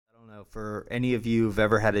for any of you who've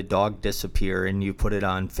ever had a dog disappear and you put it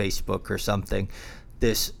on Facebook or something,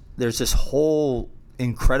 there's this whole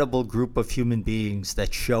incredible group of human beings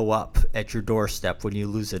that show up at your doorstep when you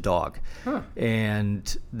lose a dog.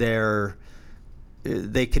 And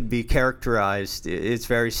they could be characterized. It's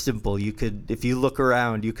very simple. If you look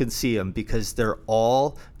around, you can see them because they're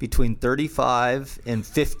all between 35 and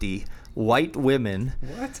 50 white women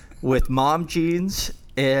with mom jeans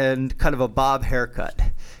and kind of a bob haircut.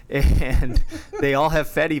 And they all have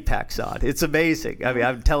fanny packs on. It's amazing. I mean,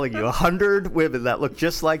 I'm telling you, 100 women that look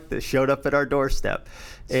just like this showed up at our doorstep.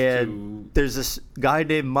 And there's this guy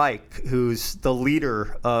named Mike who's the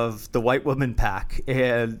leader of the white woman pack,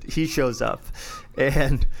 and he shows up.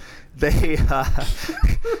 And they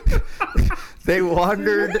they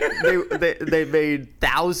wandered. They made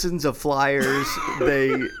thousands of flyers.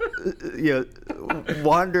 They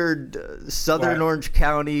wandered southern Orange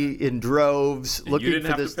County in droves and looking you didn't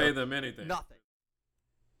for have this. To pay them anything. Nothing.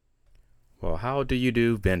 Well, how do you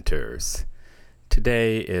do, Venters?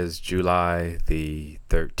 Today is July the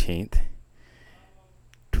 13th,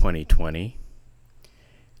 2020.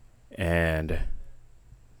 And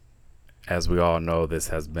as we all know, this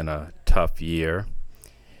has been a tough year.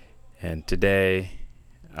 And today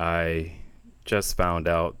I just found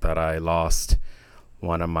out that I lost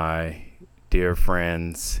one of my dear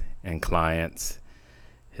friends and clients.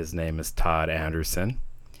 His name is Todd Anderson.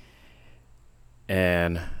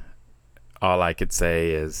 And all I could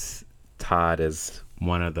say is Todd is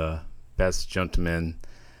one of the best gentlemen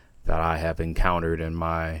that I have encountered in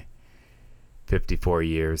my 54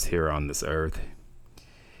 years here on this earth.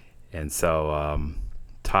 And so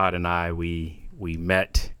Todd and I, we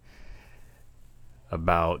met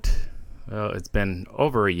about, it's been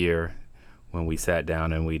over a year when we sat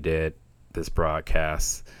down and we did this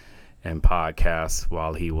broadcast and podcast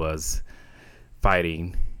while he was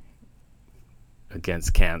fighting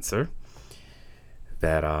against cancer.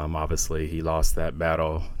 That obviously he lost that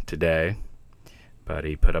battle today, but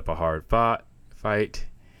he put up a hard fight,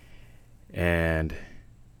 and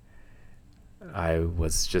I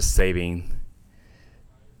was just saving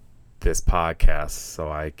this podcast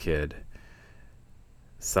so I could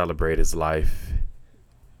celebrate his life.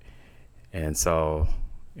 And so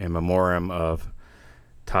in memoriam of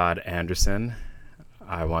Todd Anderson,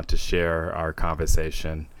 I want to share our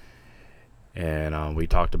conversation. And we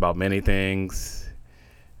talked about many things,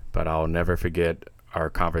 but I'll never forget our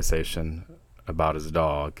conversation about his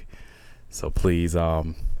dog. So please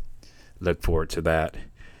look forward to that.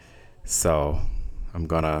 So I'm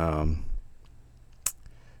going to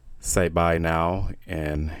say bye now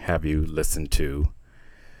and have you listen to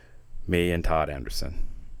me and Todd Anderson,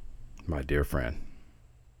 my dear friend.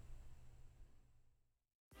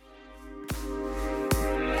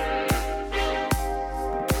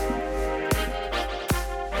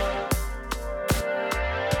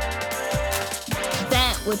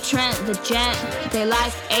 With Trent the Gent, they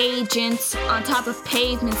like agents on top of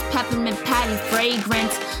pavements, peppermint patty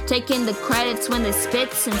fragrance, taking the credits when they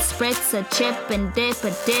spits and spritz a chip and dip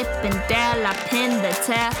and dare I pin the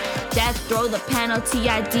tear, death throw the penalty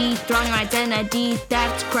ID, throwing your identity,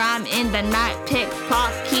 theft crime in the night, pick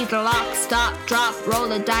clock, key the lock, stop, drop, roll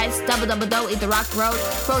the dice, double dough, eat the rock road,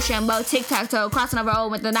 Rochambeau, tic-tac-toe, crossing over road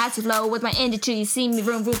with the Nazi flow, with my industry, you see me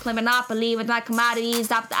room, play Monopoly with my commodities,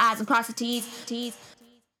 stop the eyes and cross the T's.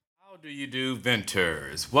 How do you do,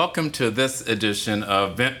 Venters? Welcome to this edition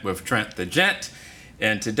of Vent with Trent the Gent.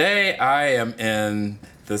 And today I am in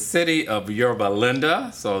the city of Yorba Linda.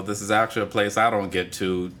 So this is actually a place I don't get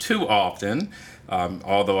to too often,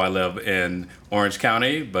 although I live in Orange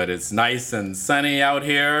County, but it's nice and sunny out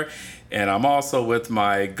here. And I'm also with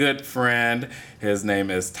my good friend. His name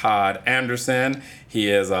is Todd Anderson. He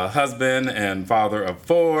is a husband and father of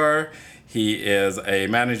 4. He is a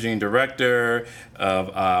managing director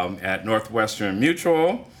of at Northwestern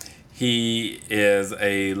Mutual. He is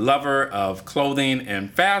a lover of clothing and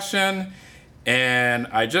fashion. And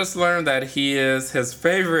I just learned that his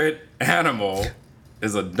favorite animal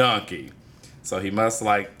is a donkey. So he must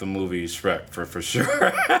like the movie Shrek for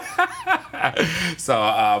sure.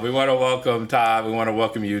 So we want to welcome Todd. We want to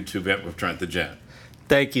welcome you to Vent with Trent the Gent.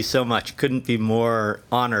 Thank you so much. Couldn't be more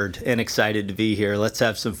honored and excited to be here. Let's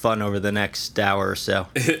have some fun over the next hour or so.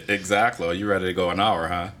 Exactly. Are you ready to go an hour,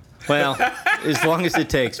 huh? Well, as long as it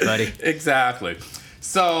takes, buddy. Exactly.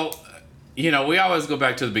 So, we always go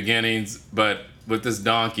back to the beginnings, but with this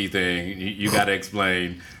donkey thing, you got to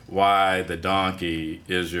explain why the donkey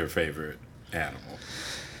is your favorite animal.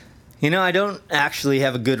 I don't actually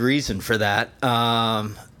have a good reason for that.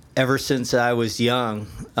 ever since I was young,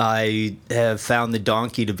 I have found the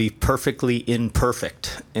donkey to be perfectly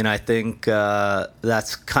imperfect. And I think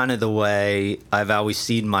that's kind of the way I've always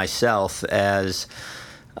seen myself, as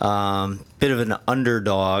a bit of an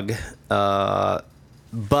underdog.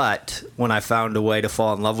 But when I found a way to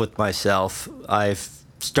fall in love with myself, I've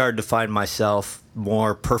started to find myself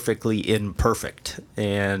more perfectly imperfect,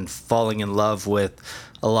 and falling in love with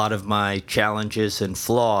a lot of my challenges and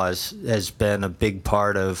flaws has been a big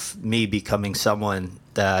part of me becoming someone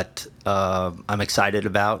that I'm excited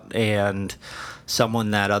about, and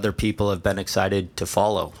someone that other people have been excited to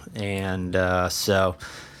follow. And so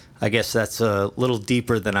I guess that's a little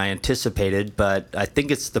deeper than I anticipated, but I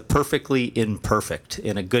think it's the perfectly imperfect,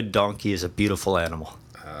 and a good donkey is a beautiful animal.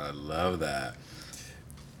 I love that.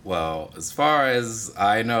 Well, as far as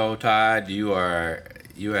I know, Todd, you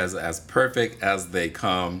as perfect as they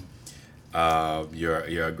come.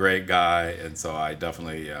 You're a great guy, and so I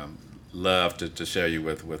definitely love to share you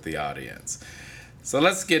with the audience. So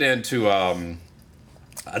let's get into. I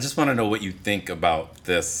just want to know what you think about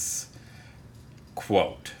this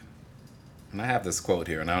quote. And I have this quote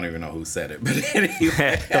here, and I don't even know who said it, but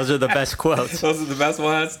anyway. Those are the best quotes. Those are the best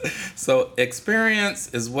ones. So, experience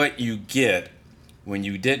is what you get when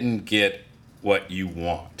you didn't get what you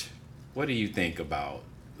want. What do you think about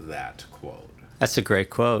that quote? That's a great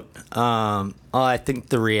quote. I think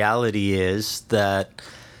the reality is that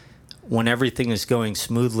when everything is going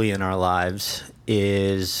smoothly in our lives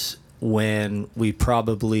is when we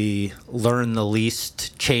probably learn the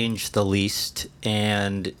least, change the least,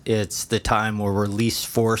 and it's the time where we're least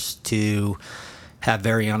forced to have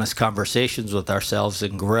very honest conversations with ourselves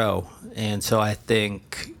and grow. And so I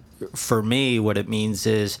think for me, what it means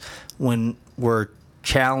is when we're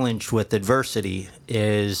challenged with adversity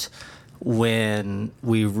is when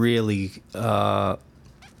we really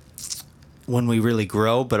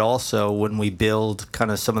grow, but also when we build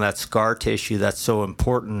kind of some of that scar tissue that's so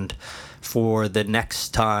important for the next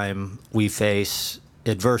time we face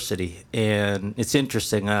adversity. And it's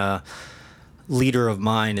interesting, a leader of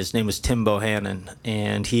mine, his name was Tim Bohannon,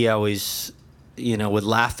 and he always would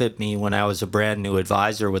laugh at me when I was a brand new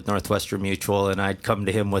advisor with Northwestern Mutual, and I'd come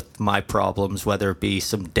to him with my problems, whether it be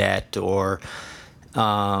some debt or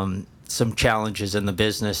some challenges in the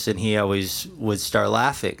business, and he always would start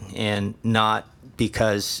laughing, and not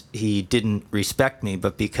because he didn't respect me,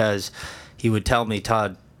 but because he would tell me,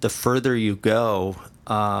 Todd, the further you go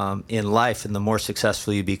in life and the more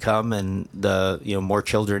successful you become, and the more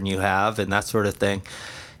children you have and that sort of thing,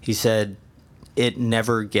 he said, it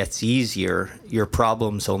never gets easier. Your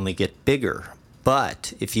problems only get bigger.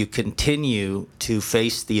 But if you continue to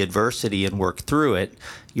face the adversity and work through it,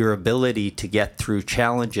 your ability to get through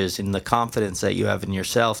challenges and the confidence that you have in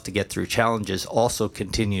yourself to get through challenges also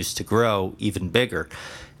continues to grow even bigger.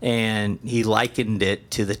 And he likened it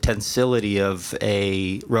to the tensility of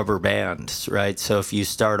a rubber band, right? So if you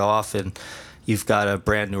start off and you've got a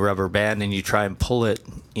brand new rubber band and you try and pull it,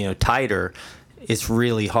 tighter, it's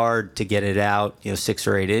really hard to get it out, 6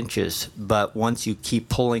 or 8 inches. But once you keep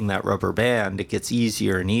pulling that rubber band, it gets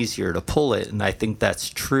easier and easier to pull it. And I think that's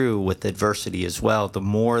true with adversity as well. The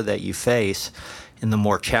more that you face and the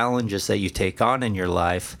more challenges that you take on in your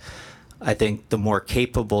life, I think the more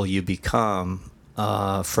capable you become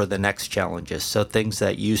for the next challenges. So things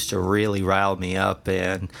that used to really rile me up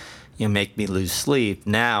and make me lose sleep,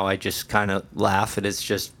 now I just kind of laugh, and it's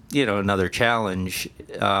just another challenge.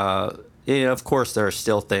 Of course, there are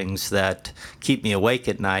still things that keep me awake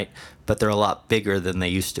at night, but they're a lot bigger than they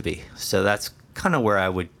used to be. So that's kind of where I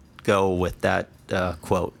would go with that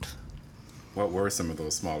quote. What were some of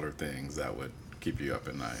those smaller things that would keep you up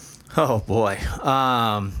at night? Oh, boy.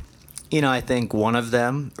 I think one of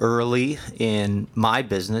them early in my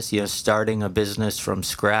business, starting a business from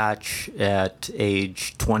scratch at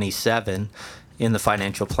age 27 in the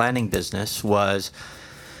financial planning business was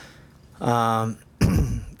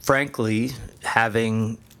frankly,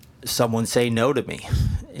 having someone say no to me,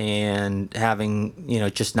 and having,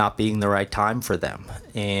 just not being the right time for them.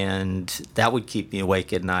 And that would keep me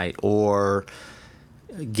awake at night. Or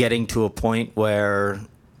getting to a point where,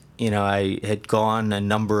 I had gone a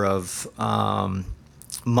number of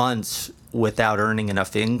months without earning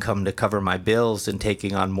enough income to cover my bills and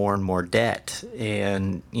taking on more and more debt.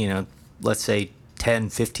 And, let's say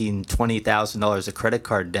 $10,000, $15,000, $20,000 of credit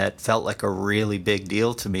card debt felt like a really big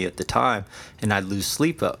deal to me at the time, and I'd lose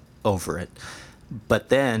sleep over it. But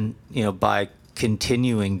then, by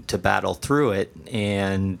continuing to battle through it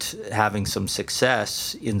and having some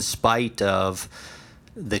success in spite of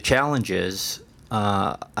the challenges,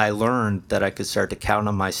 I learned that I could start to count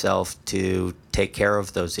on myself to take care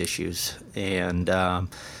of those issues. And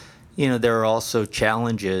there are also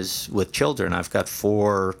challenges with children. I've got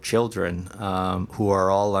 4 children who are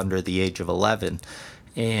all under the age of 11.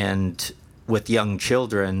 And with young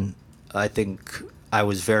children, I think I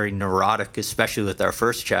was very neurotic, especially with our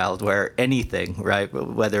first child, where anything, right,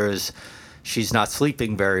 whether it was she's not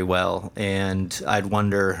sleeping very well, and I'd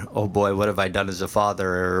wonder, oh boy, what have I done as a father,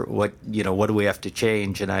 or what do we have to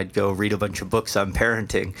change? And I'd go read a bunch of books on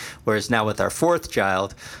parenting. Whereas now with our 4th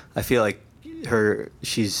child, I feel like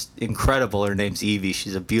she's incredible. Her name's Evie.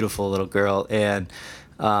 She's a beautiful little girl, and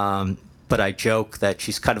but I joke that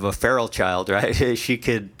she's kind of a feral child, right? She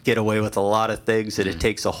could get away with a lot of things, and it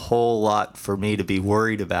takes a whole lot for me to be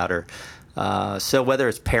worried about her. So whether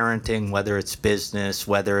it's parenting, whether it's business,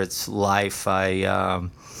 whether it's life, I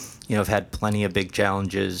have had plenty of big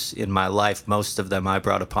challenges in my life. Most of them I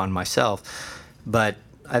brought upon myself. But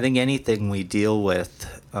I think anything we deal with,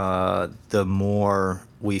 the more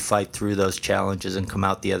we fight through those challenges and come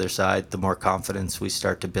out the other side, the more confidence we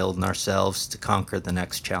start to build in ourselves to conquer the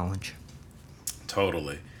next challenge.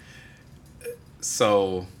 Totally.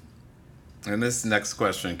 So, and this next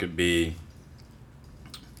question could be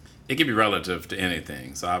relative to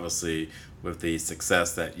anything. So obviously, with the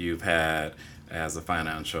success that you've had as a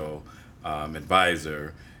financial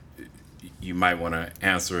advisor, you might want to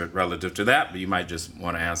answer it relative to that, but you might just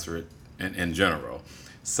want to answer it in general.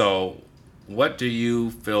 So what do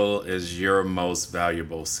you feel is your most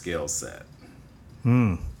valuable skill set?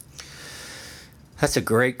 That's a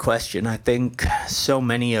great question. I think so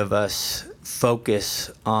many of us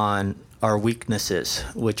focus on our weaknesses,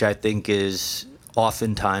 which I think is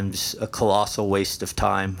oftentimes a colossal waste of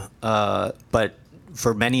time. But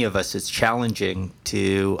for many of us, it's challenging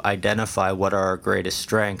to identify what are our greatest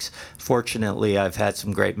strengths. Fortunately, I've had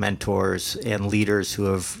some great mentors and leaders who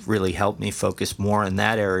have really helped me focus more in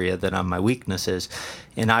that area than on my weaknesses.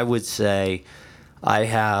 And I would say I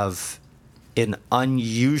have an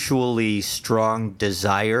unusually strong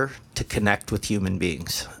desire to connect with human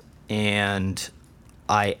beings. And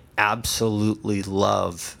I absolutely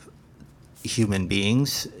love human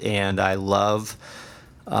beings, and I love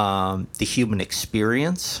the human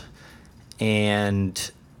experience.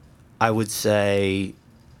 And I would say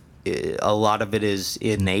a lot of it is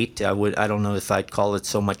innate. I don't know if I'd call it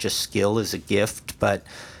so much a skill as a gift, but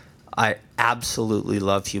I absolutely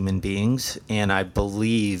love human beings, and I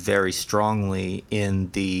believe very strongly in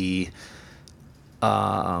the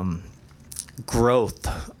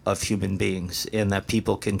growth of human beings, and that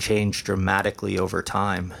people can change dramatically over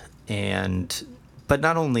time. But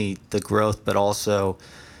not only the growth, but also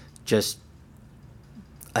just,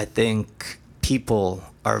 I think people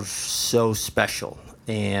are so special,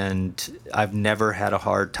 and I've never had a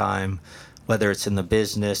hard time, whether it's in the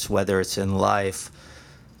business, whether it's in life,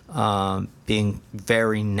 being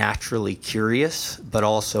very naturally curious, but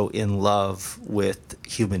also in love with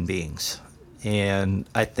human beings. And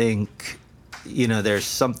I think, there's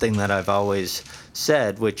something that I've always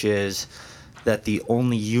said, which is that the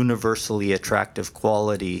only universally attractive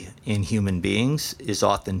quality in human beings is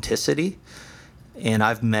authenticity. And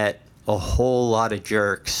I've met a whole lot of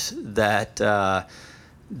jerks that I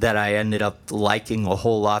ended up liking a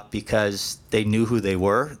whole lot because they knew who they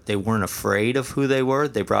were. They weren't afraid of who they were.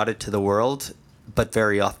 They brought it to the world, but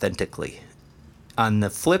very authentically. On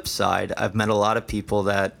the flip side, I've met a lot of people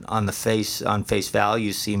that on face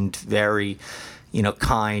value seemed very,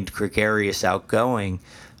 kind, gregarious, outgoing,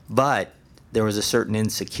 but there was a certain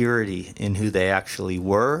insecurity in who they actually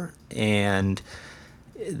were, and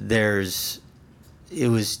it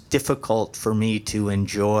was difficult for me to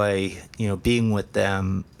enjoy, being with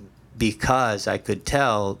them because I could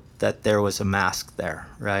tell that there was a mask there,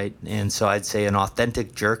 right? And so I'd say an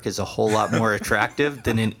authentic jerk is a whole lot more attractive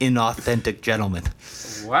than an inauthentic gentleman.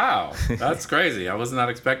 Wow, that's crazy. I was not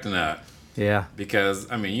expecting that. Yeah. Because,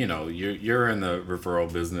 you're in the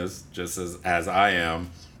referral business just as I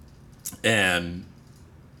am. And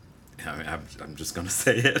I'm just going to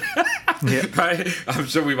say it. Yeah. Right? I'm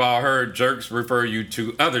sure we've all heard jerks refer you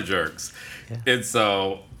to other jerks. Yeah. And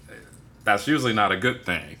so that's usually not a good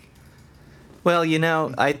thing. Well,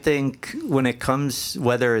 I think when it comes,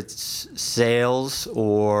 whether it's sales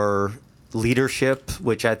or leadership,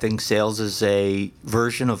 which I think sales is a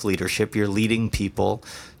version of leadership, you're leading people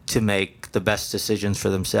to make the best decisions for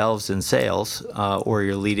themselves in sales, or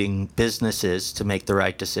you're leading businesses to make the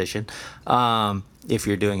right decision, if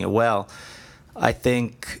you're doing it well. I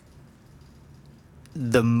think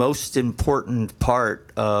the most important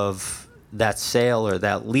part of that sale or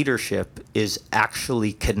that leadership is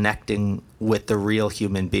actually connecting with the real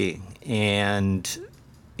human being. And,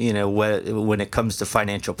 when it comes to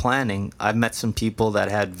financial planning, I've met some people that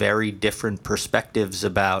had very different perspectives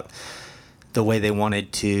about the way they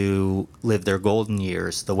wanted to live their golden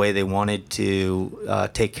years, the way they wanted to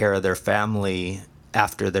take care of their family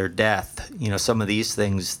after their death. Some of these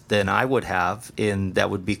things than I would have, and that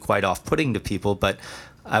would be quite off-putting to people. But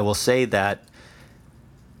I will say that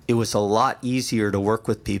it was a lot easier to work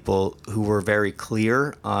with people who were very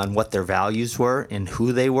clear on what their values were and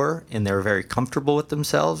who they were, and they were very comfortable with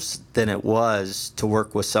themselves, than it was to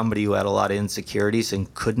work with somebody who had a lot of insecurities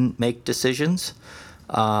and couldn't make decisions,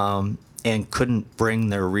 and couldn't bring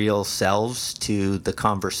their real selves to the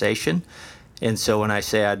conversation. And so when I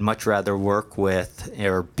say I'd much rather work with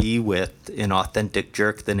or be with an authentic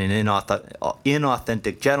jerk than an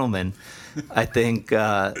inauthentic gentleman, I think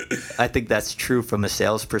that's true from a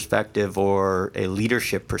sales perspective or a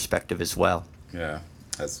leadership perspective as well. Yeah,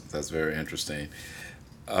 that's very interesting.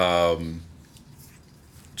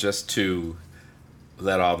 Just to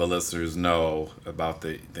let all the listeners know about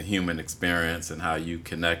the human experience and how you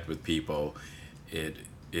connect with people, it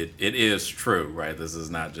is true, right? This is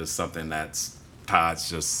not just something that's Todd's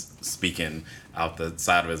just speaking out the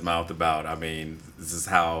side of his mouth about. I mean, this is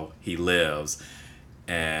how he lives,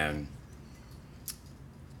 and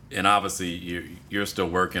obviously you're still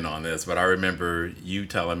working on this, but I remember you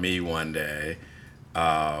telling me one day,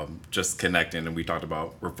 just connecting, and we talked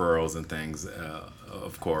about referrals and things,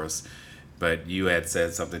 of course, but you had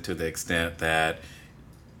said something to the extent that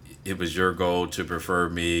it was your goal to refer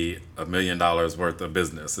me $1 million worth of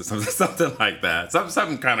business or something like that,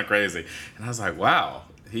 something kind of crazy. And I was like, wow,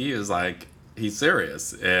 he's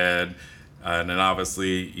serious. And then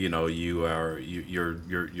obviously, you're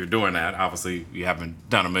doing that. Obviously, you haven't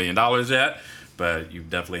done $1 million yet, but you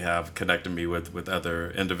definitely have connected me with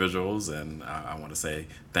other individuals, and I want to say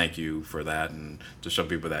thank you for that, and to show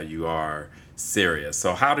people that you are serious.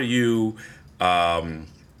 So how do you, I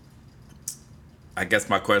guess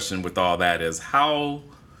my question with all that is, how,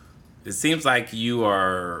 it seems like you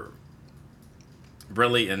are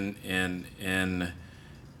really in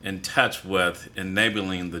touch with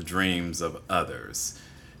enabling the dreams of others.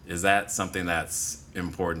 Is that something that's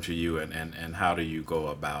important to you, and how do you go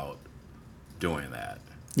about doing that?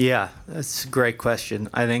 Yeah, that's a great question.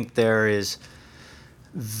 I think there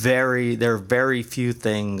are very few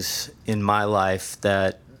things in my life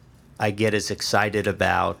that I get as excited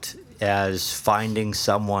about as finding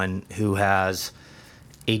someone who has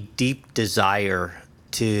a deep desire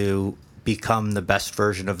to become the best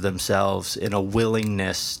version of themselves and a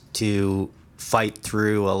willingness to fight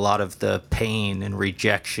through a lot of the pain and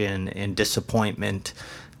rejection and disappointment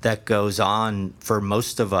that goes on for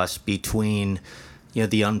most of us between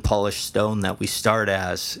the unpolished stone that we start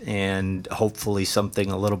as and hopefully something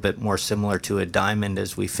a little bit more similar to a diamond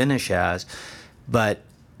as we finish as. But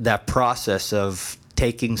that process of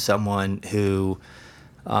taking someone who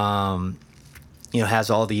has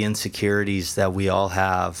all the insecurities that we all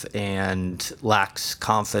have and lacks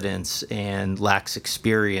confidence and lacks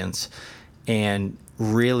experience, and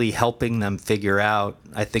really helping them figure out,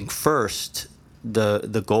 I think first,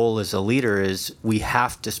 the goal as a leader is we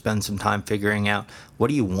have to spend some time figuring out, what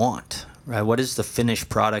do you want, right? What is the finished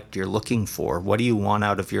product you're looking for? What do you want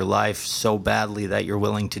out of your life so badly that you're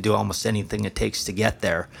willing to do almost anything it takes to get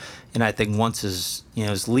there? And I think once as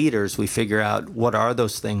leaders, we figure out what are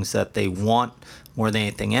those things that they want more than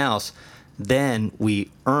anything else, then we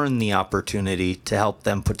earn the opportunity to help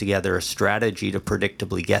them put together a strategy to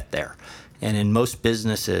predictably get there. And in most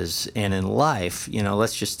businesses and in life,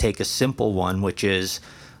 let's just take a simple one, which is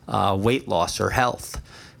weight loss or health.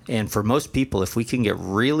 And for most people, if we can get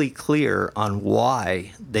really clear on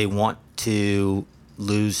why they want to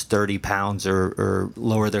lose 30 pounds or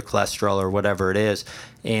lower their cholesterol or whatever it is,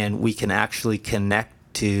 and we can actually connect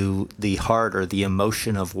to the heart or the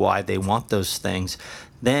emotion of why they want those things,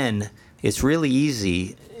 then it's really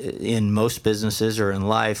easy in most businesses or in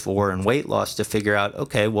life or in weight loss to figure out,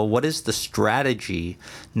 okay, well, what is the strategy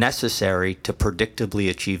necessary to predictably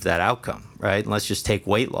achieve that outcome, right? And let's just take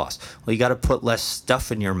weight loss. Well, you got to put less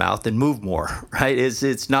stuff in your mouth and move more, right?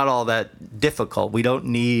 It's not all that difficult. We don't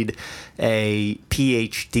need a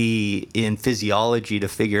PhD in physiology to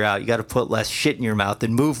figure out you got to put less shit in your mouth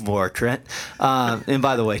and move more, Trent. And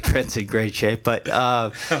by the way, Trent's in great shape, but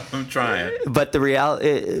I'm trying. But the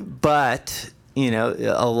reality,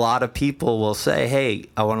 a lot of people will say, hey,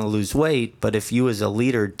 I want to lose weight. But if you as a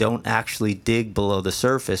leader don't actually dig below the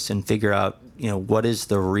surface and figure out, what is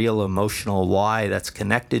the real emotional why that's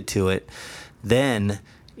connected to it, then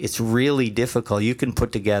it's really difficult. You can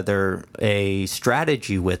put together a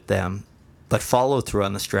strategy with them, but follow through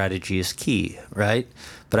on the strategy is key, right?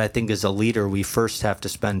 But I think as a leader, we first have to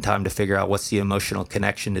spend time to figure out what's the emotional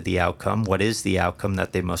connection to the outcome, what is the outcome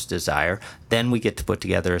that they most desire. Then we get to put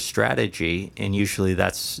together a strategy, and usually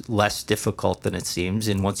that's less difficult than it seems.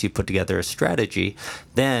 And once you put together a strategy,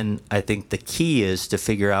 then I think the key is to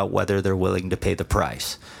figure out whether they're willing to pay the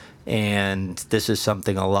price. And this is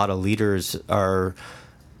something a lot of leaders are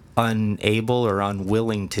unable or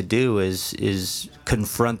unwilling to do, is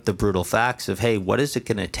confront the brutal facts of, hey, what is it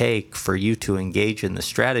going to take for you to engage in the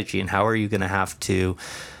strategy, and how are you going to have to,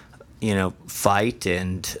 fight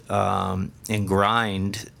and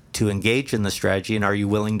grind to engage in the strategy, and are you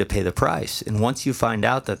willing to pay the price? And once you find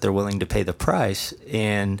out that they're willing to pay the price,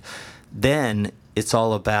 and then it's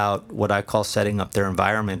all about what I call setting up their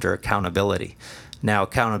environment or accountability. Now,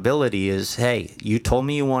 accountability is, hey, you told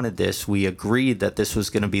me you wanted this. We agreed that this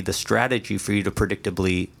was going to be the strategy for you to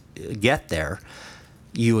predictably get there.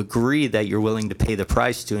 You agree that you're willing to pay the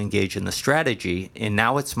price to engage in the strategy. And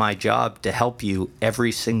now it's my job to help you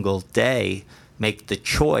every single day make the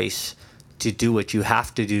choice to do what you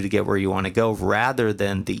have to do to get where you want to go, rather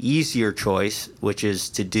than the easier choice, which is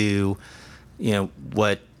to do,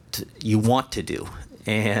 what you want to do.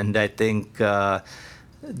 And I think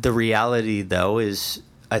the reality, though, is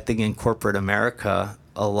I think in corporate America,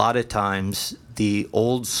 a lot of times the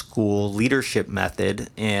old school leadership method,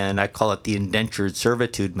 and I call it the indentured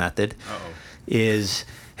servitude method, is,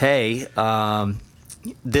 hey,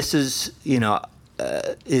 this is,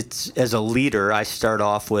 it's, as a leader, I start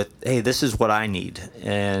off with, hey, this is what I need.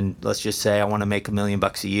 And let's just say I want to make $1 million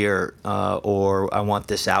a year, or I want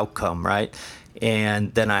this outcome, right?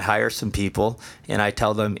 And then I hire some people and I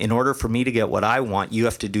tell them, in order for me to get what I want, you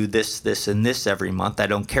have to do this, this, and this every month. I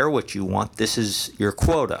don't care what you want. This is your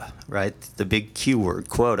quota, right? The big Q word,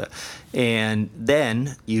 quota. And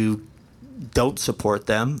then you don't support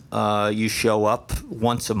them. You show up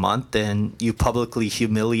once a month and you publicly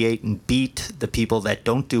humiliate and beat the people that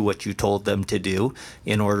don't do what you told them to do,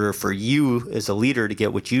 in order for you as a leader to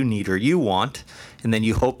get what you need or you want. And then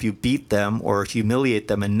you hope you beat them or humiliate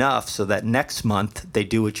them enough so that next month they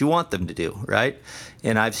do what you want them to do, right?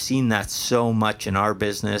 And I've seen that so much in our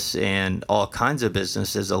business and all kinds of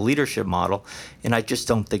business as a leadership model, and I just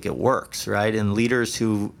don't think it works, right? And leaders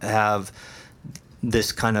who have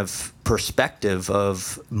this kind of perspective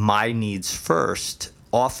of my needs first,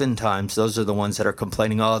 oftentimes those are the ones that are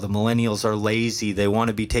complaining, oh, the millennials are lazy, they want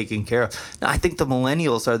to be taken care of. Now, I think the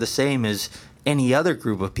millennials are the same as any other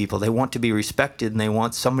group of people. They want to be respected, and they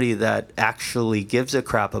want somebody that actually gives a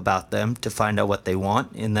crap about them to find out what they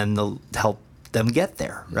want, and then they'll help them get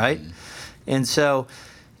there, right? Mm-hmm. And so,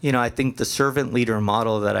 I think the servant leader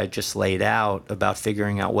model that I just laid out about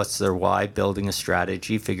figuring out what's their why, building a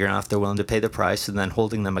strategy, figuring out if they're willing to pay the price, and then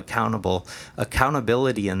holding them accountable.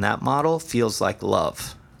 Accountability in that model feels like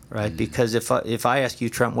love, right? Mm-hmm. Because if I ask you,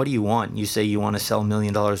 Trent, what do you want? And you say you want to sell $1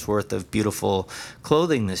 million worth of beautiful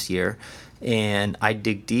clothing this year, and I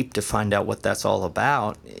dig deep to find out what that's all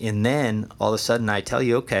about, and then all of a sudden I tell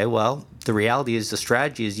you, okay, well, the reality is the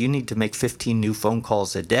strategy is you need to make 15 new phone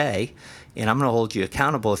calls a day, and I'm going to hold you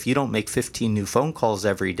accountable. If you don't make 15 new phone calls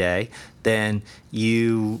every day, then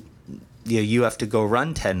you have to go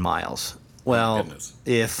run 10 miles. Well,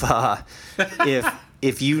 if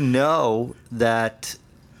you know that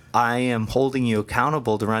I am holding you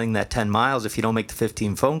accountable to running that 10 miles if you don't make the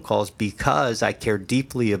 15 phone calls, because I care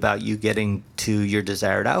deeply about you getting to your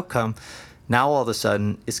desired outcome, now all of a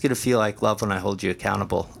sudden it's going to feel like love when I hold you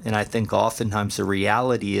accountable. And I think oftentimes the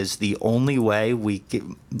reality is the only way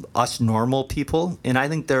us normal people, and I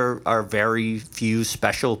think there are very few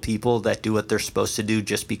special people that do what they're supposed to do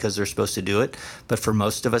just because they're supposed to do it, but for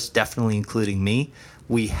most of us, definitely including me,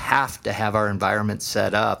 we have to have our environment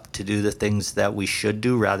set up to do the things that we should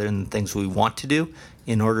do rather than the things we want to do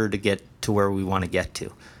in order to get to where we want to get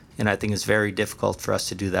to. And I think it's very difficult for us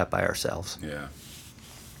to do that by ourselves. Yeah.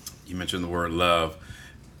 You mentioned the word love,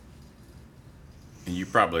 and you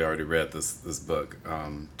probably already read this book.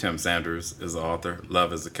 Tim Sanders is the author.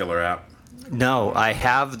 Love is a Killer App. No, I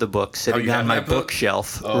have the book sitting on my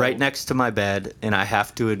bookshelf right next to my bed, and I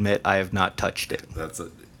have to admit I have not touched it.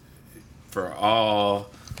 For all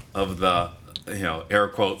of the, air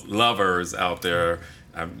quotes, lovers out there,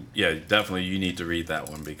 definitely you need to read that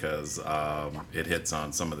one, because it hits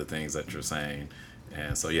on some of the things that you're saying.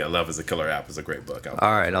 And so, Love is a Killer App is a great book.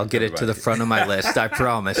 All right, I'll get it to the front of my list, I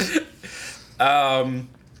promise.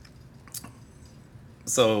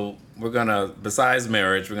 So besides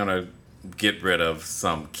marriage, we're going to get rid of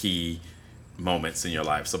some key moments in your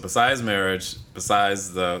life. So besides marriage,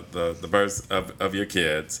 besides the birth of your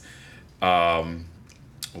kids,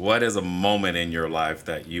 what is a moment in your life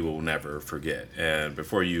that you will never forget? And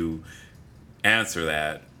before you answer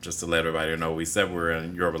that, just to let everybody know, we said we're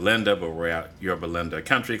in Yorba Linda, but we're at Yorba Linda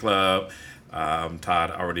Country Club.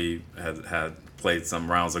 Todd already had played some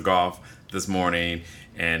rounds of golf this morning,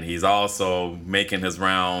 and he's also making his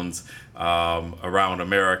rounds around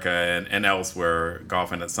America and elsewhere,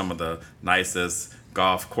 golfing at some of the nicest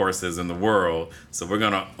golf courses in the world. So we're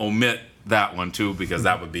going to omit that one too, because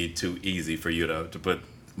that would be too easy for you to put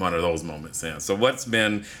one of those moments in. So what's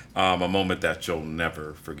been a moment that you'll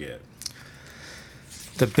never forget?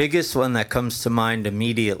 The biggest one that comes to mind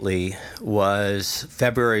immediately was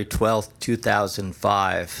February 12th,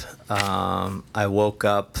 2005. I woke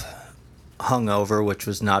up hungover, which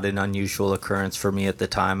was not an unusual occurrence for me at the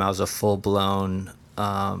time. I was a full-blown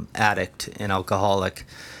addict and alcoholic.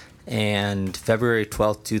 And February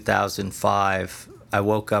 12th, 2005, I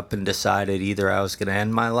woke up and decided either I was going to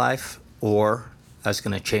end my life or I was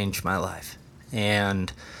going to change my life.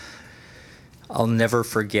 And I'll never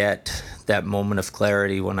forget that moment of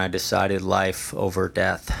clarity when I decided life over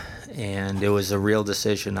death. And it was a real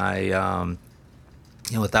decision.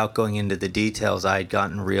 Without going into the details, I had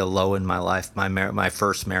gotten real low in my life. My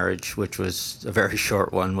first marriage, which was a very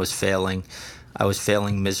short one, was failing. I was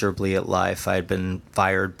failing miserably at life. I had been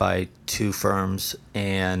fired by 2 firms,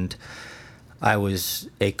 and I was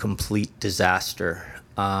a complete disaster.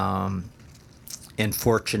 And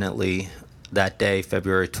fortunately, that day,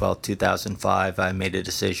 February 12, 2005, I made a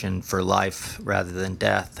decision for life rather than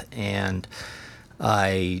death. And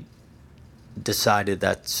I decided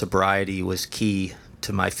that sobriety was key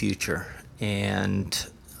to my future. And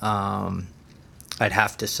I'd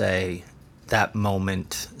have to say that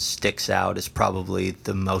moment sticks out as probably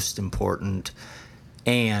the most important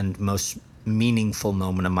and most meaningful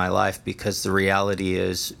moment of my life, because the reality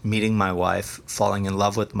is meeting my wife, falling in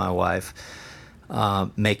love with my wife,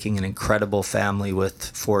 making an incredible family with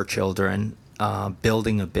 4 children,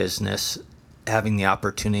 building a business, having the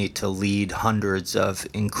opportunity to lead hundreds of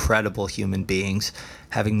incredible human beings,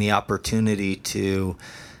 having the opportunity to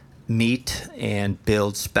meet and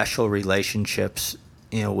build special relationships,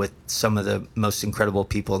 with some of the most incredible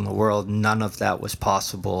people in the world. None of that was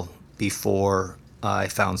possible before I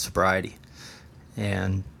found sobriety.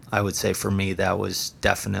 And I would say for me, that was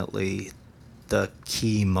definitely the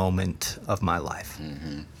key moment of my life.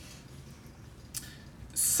 Mm-hmm.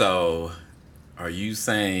 So, are you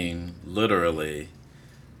saying literally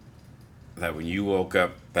that when you woke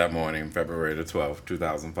up that morning, February the 12th,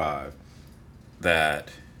 2005, that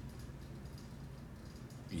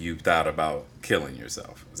you thought about killing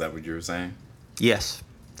yourself? Is that what you were saying? Yes,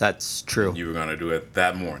 that's true. And you were going to do it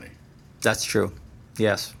that morning? That's true,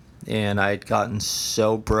 yes. And I had gotten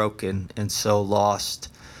so broken and so lost,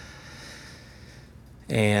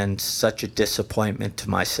 and such a disappointment to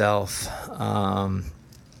myself.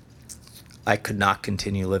 I could not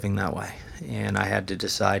continue living that way. And I had to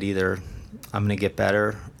decide either I'm going to get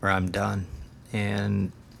better or I'm done.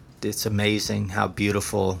 And it's amazing how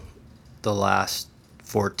beautiful the last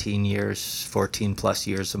 14 plus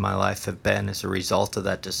years of my life have been as a result of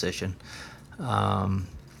that decision.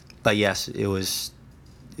 But yes, it was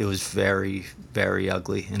very, very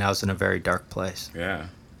ugly, and I was in a very dark place. Yeah,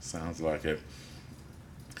 sounds like it.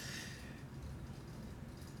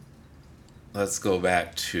 Let's go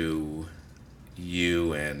back to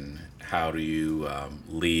you and how do you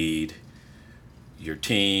lead your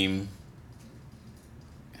team?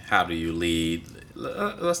 How do you lead?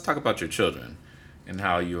 Let's talk about your children and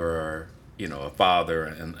how you are, a father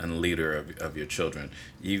and leader of your children.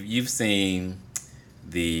 You've seen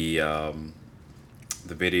the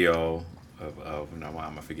video of now why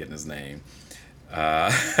am I forgetting his name?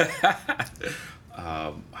 I'm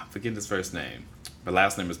forgetting his first name. The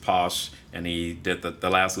last name is Posh, and he did the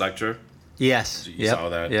last lecture. Yes. You saw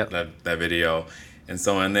that video. And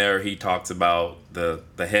so in there he talks about the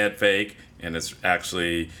head fake, and it's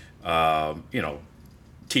actually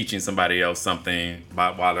teaching somebody else something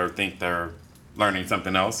while they think they're learning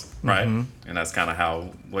something else, right? Mm-hmm. And that's kind of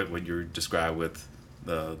how what you describe with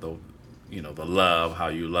the love, how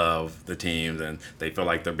you love the teams and they feel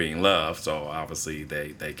like they're being loved. So obviously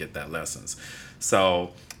they get that lessons.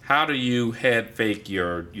 So how do you head fake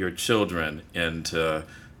your children into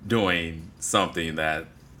doing something that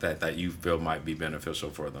you feel might be beneficial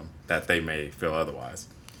for them, that they may feel otherwise?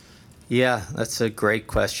 Yeah, that's a great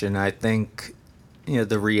question. I think,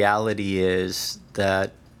 the reality is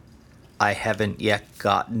that I haven't yet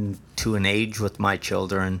gotten to an age with my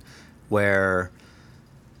children where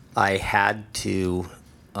I had to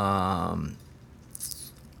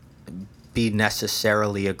be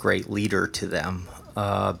necessarily a great leader to them,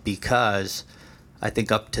 because I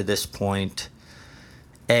think up to this point,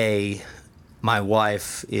 my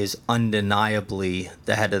wife is undeniably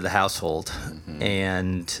the head of the household,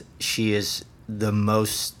 and she is the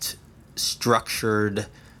most structured,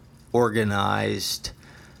 organized,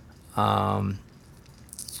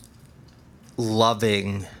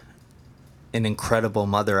 loving, an incredible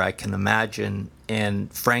mother I can imagine.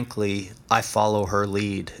 And frankly, I follow her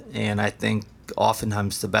lead. And I think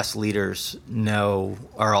oftentimes the best leaders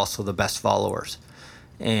are also the best followers.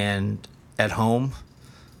 And at home,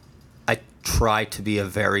 I try to be a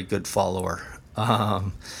very good follower.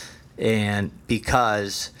 And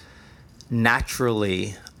because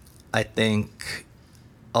naturally, I think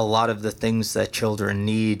a lot of the things that children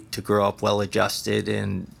need to grow up well adjusted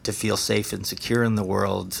and to feel safe and secure in the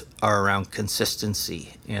world are around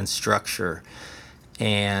consistency and structure.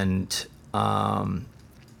 And I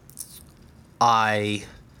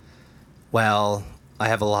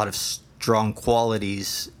have a lot of strong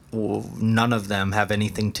qualities. None of them have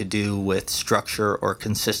anything to do with structure or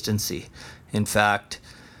consistency. In fact,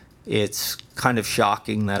 it's kind of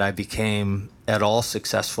shocking that I became at all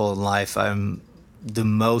successful in life. I'm the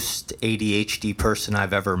most ADHD person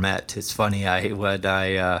I've ever met. It's funny,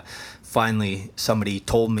 finally somebody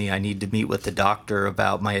told me I need to meet with the doctor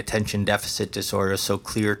about my attention deficit disorder, so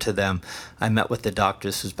clear to them. I met with the doctor,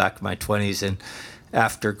 this was back in my 20s, and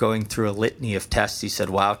after going through a litany of tests, he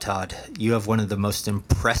said, "Wow, Todd, you have one of the most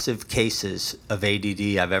impressive cases of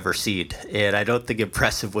ADD I've ever seen." And I don't think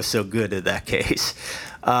impressive was so good in that case.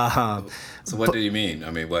 So what did you mean?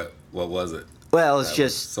 I mean, what was it? Well, it's that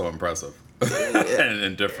just was so impressive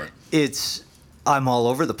and different. I'm all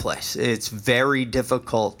over the place. It's very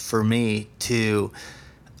difficult for me to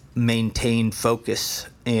maintain focus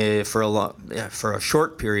for a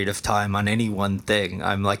short period of time on any one thing.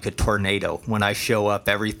 I'm like a tornado. When I show up,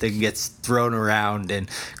 everything gets thrown around and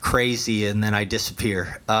crazy, and then I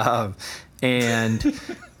disappear. And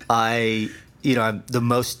I'm the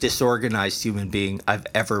most disorganized human being I've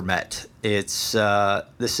ever met. This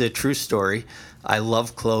is a true story. I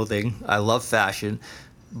love clothing. I love fashion.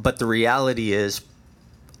 But the reality is,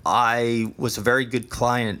 I was a very good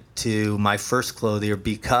client to my first clothier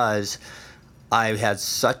because I had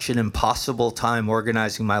such an impossible time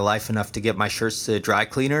organizing my life enough to get my shirts to the dry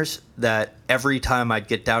cleaners that every time I'd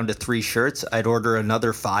get down to 3 shirts, I'd order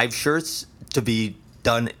another 5 shirts to be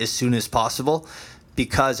done as soon as possible,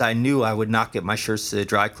 because I knew I would not get my shirts to the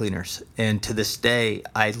dry cleaners. And to this day,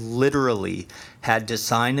 I literally had to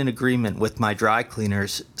sign an agreement with my dry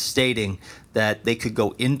cleaners stating that they could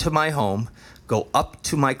go into my home, go up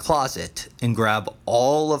to my closet, and grab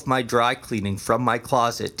all of my dry cleaning from my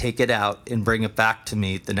closet, take it out, and bring it back to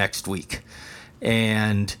me the next week.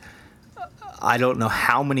 And I don't know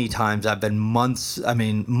how many times I've been months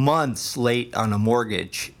late on a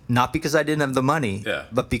mortgage, not because I didn't have the money,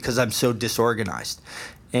 but because I'm so disorganized.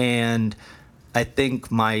 And I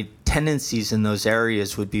think my tendencies in those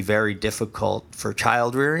areas would be very difficult for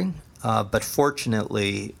child rearing. But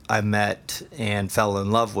fortunately, I met and fell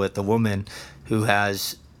in love with a woman who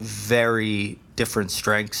has very different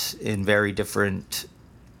strengths and very different,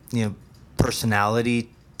 personality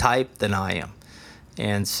type than I am.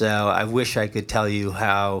 And so I wish I could tell you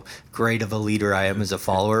how great of a leader I am as a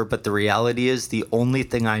follower, but the reality is the only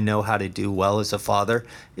thing I know how to do well as a father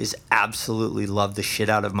is absolutely love the shit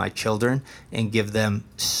out of my children and give them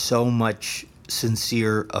so much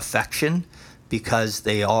sincere affection, because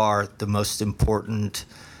they are the most important,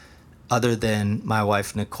 other than my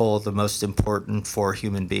wife Nicole, the most important 4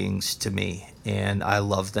 human beings to me. And I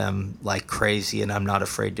love them like crazy, and I'm not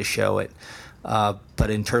afraid to show it. But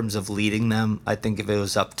in terms of leading them, I think if it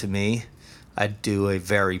was up to me, I'd do a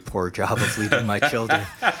very poor job of leading my children.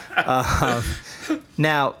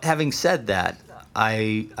 Now, having said that,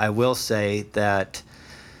 I will say that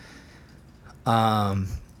I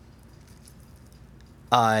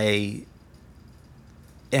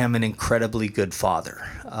am an incredibly good father.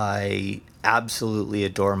 I absolutely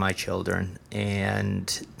adore my children,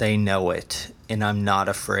 and they know it. And I'm not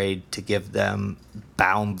afraid to give them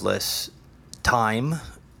boundless time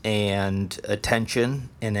and attention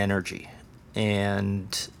and energy.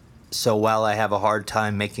 And so while I have a hard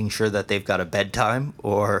time making sure that they've got a bedtime,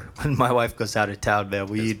 or when my wife goes out of town, man,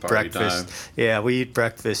 we eat breakfast. Time. Yeah, we eat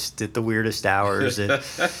breakfast at the weirdest hours. And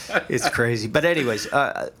it's crazy. But anyways,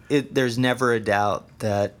 there's never a doubt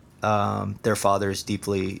that their father is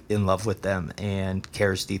deeply in love with them and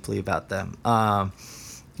cares deeply about them.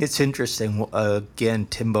 It's interesting. Again,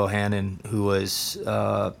 Tim Bohannon, who was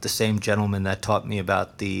the same gentleman that taught me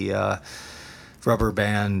about the rubber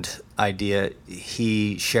band idea,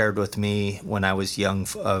 he shared with me when I was young,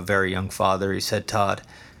 a very young father. He said, "Todd,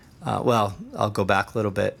 Well, I'll go back a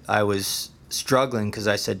little bit. I was struggling because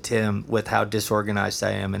I said, Tim, with how disorganized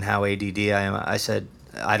I am and how ADD I am, I said,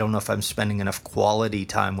 I don't know if I'm spending enough quality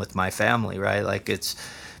time with my family, right? Like, it's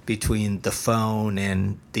between the phone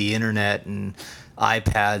and the internet and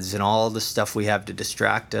iPads and all the stuff we have to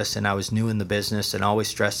distract us. And I was new in the business and always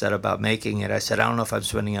stressed out about making it. I said, I don't know if I'm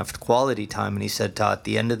spending enough quality time. And he said, Todd, at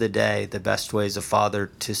the end of the day, the best way as a father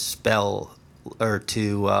to spell or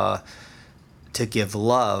to give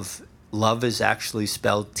love is actually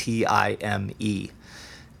spelled Time.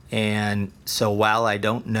 And so while I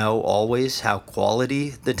don't know always how quality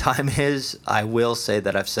the time is, I will say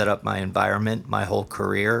that I've set up my environment, my whole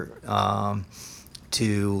career,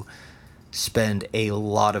 to spend a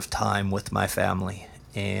lot of time with my family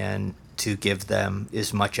and to give them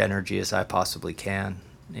as much energy as I possibly can.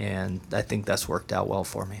 And I think that's worked out well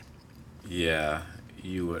for me. Yeah,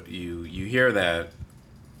 you hear that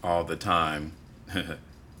all the time.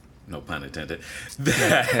 No pun intended.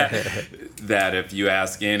 That if you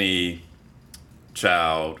ask any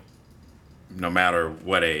child, no matter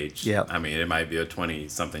what age, Yep. I mean, it might be a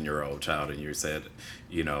 20-something-year-old child, and you said,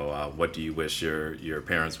 what do you wish your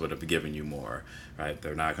parents would have given you more, right?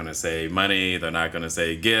 They're not going to say money. They're not going to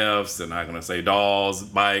say gifts. They're not going to say dolls,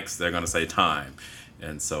 bikes. They're going to say time.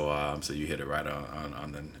 And so you hit it right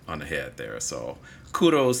on the head there. So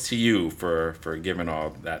kudos to you for giving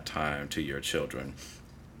all that time to your children.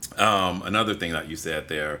 Another thing that you said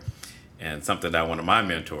there, and something that one of my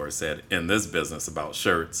mentors said in this business about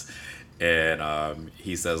shirts, and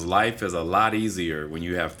he says life is a lot easier when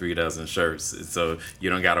you have 3 dozen shirts, so you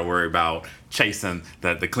don't got to worry about chasing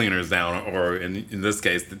the cleaners down, or in this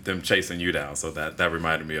case them chasing you down. So that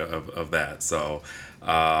reminded me of that. So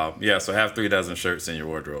so have 3 dozen shirts in your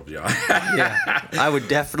wardrobe, y'all. Yeah, I would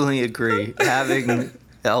definitely agree. Having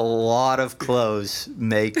a lot of clothes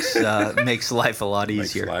makes life a lot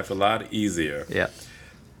easier. Makes life a lot easier. Yeah.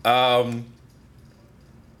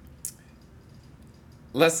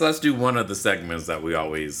 Let's do one of the segments that we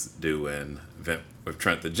always do in Vent with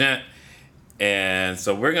Trent the Gent. And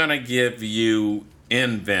so we're going to give you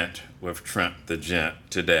Invent with Trent the Gent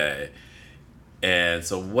today. And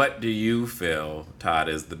so what do you feel, Todd,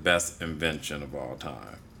 is the best invention of all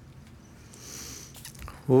time?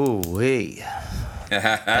 Ooh-wee.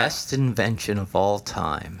 Best invention of all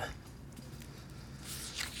time.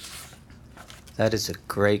 That is a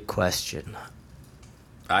great question.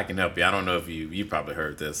 I can help you. I don't know if you probably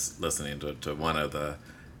heard this listening to one of the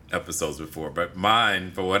episodes before, but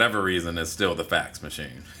mine, for whatever reason, is still the fax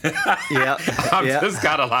machine. Yeah. I'm just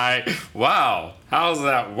kind of like, wow, how does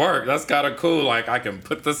that work? That's kind of cool. Like, I can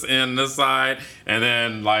put this in this side, and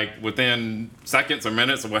then like within seconds or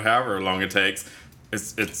minutes or whatever long it takes,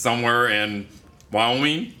 it's somewhere in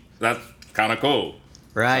Wyoming. That's kind of cool.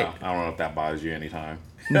 Right. So, I don't know if that bothers you anytime.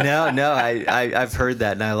 No, I've heard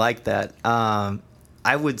that and I like that.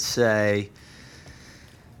 I would say,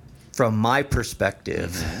 from my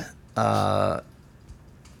perspective, it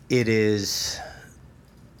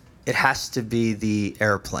has to be the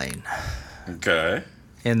airplane. Okay.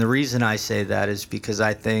 And the reason I say that is because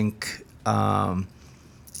I think, at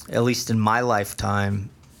least in my lifetime,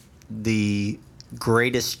 the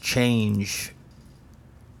greatest change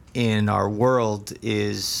in our world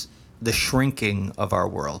is the shrinking of our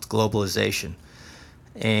world, globalization.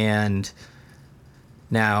 And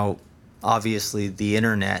now, obviously, the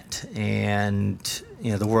internet and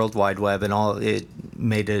the World Wide Web and all it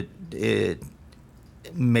made it a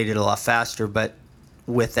lot faster. But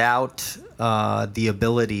without the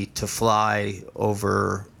ability to fly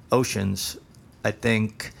over oceans, I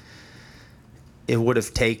think it would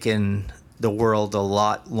have taken the world a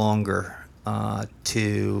lot longer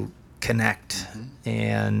to connect. Mm-hmm.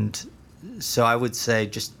 And so I would say,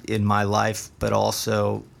 just in my life, but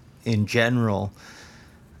also in general,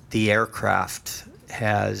 the aircraft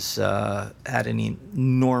has had an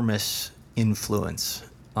enormous influence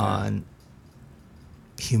on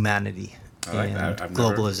humanity and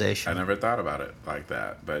globalization. I never thought about it like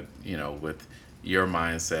that. But, with your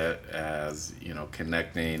mindset as,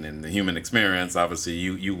 connecting and the human experience, obviously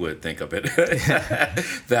you would think of it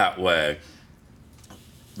that way.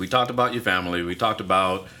 We talked about your family. We talked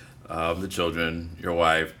about the children, your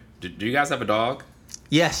wife. Do you guys have a dog?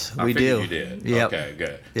 Yes, we do. You did. Yep. Okay,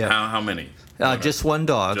 good. Yep. How many? Just one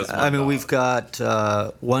dog. We've got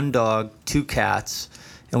one dog, 2 cats,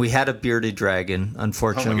 and we had a bearded dragon.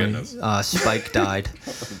 Unfortunately, Spike died.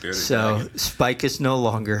 Dragon. Spike is no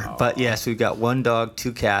longer. Oh. But yes, we've got one dog,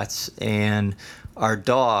 2 cats, and our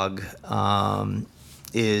dog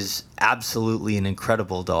is absolutely an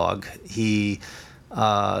incredible dog. He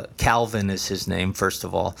Calvin is his name, first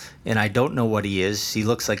of all. And I don't know what he is. He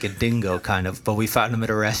looks like a dingo, kind of, but we found him at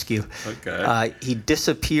a rescue. Okay. He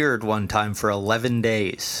disappeared one time for 11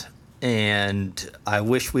 days. And I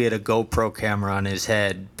wish we had a GoPro camera on his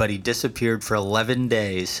head, but he disappeared for 11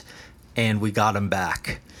 days, and we got him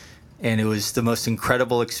back. And it was the most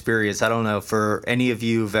incredible experience. I don't know, for any of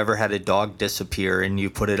you who've ever had a dog disappear and you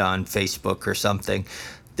put it on Facebook or something,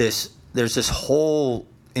 there's this whole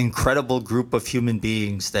incredible group of human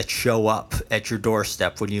beings that show up at your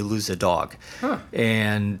doorstep when you lose a dog.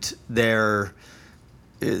 And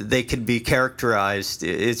they can be characterized.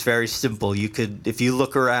 It's very simple. You could, if you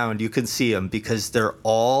look around, you can see them because they're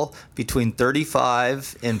all between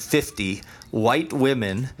 35 and 50 white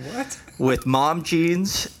women with mom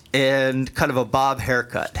jeans and kind of a bob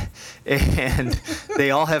haircut, and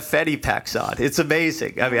they all have fanny packs on. It's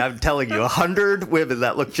amazing. I mean, I'm telling you, 100 women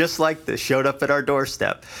that look just like this showed up at our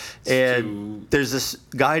doorstep. And there's this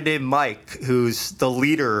guy named Mike who's the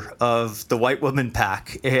leader of the white woman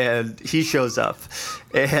pack, and he shows up,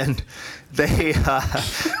 and they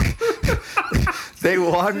they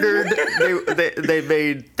wandered. They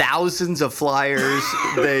made thousands of flyers.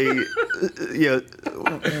 They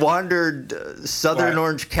wandered southern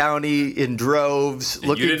Orange County in droves looking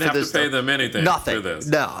for this. You didn't have to pay them anything. Nothing. For this.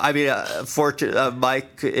 No, I mean,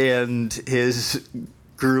 Mike and his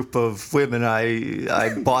group of women,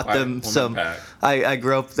 I bought them some. I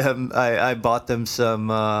grew up them. I bought them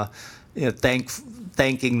some.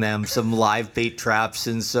 Thanking them some live bait traps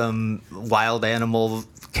and some wild animal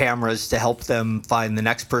cameras to help them find the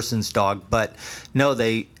next person's dog. But no,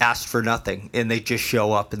 they asked for nothing, and they just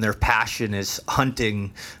show up, and their passion is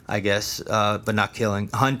hunting, I guess, but not killing,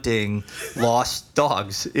 hunting lost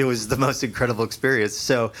dogs. It was the most incredible experience.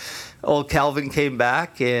 So old Calvin came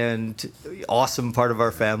back, and awesome part of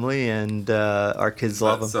our family, and our kids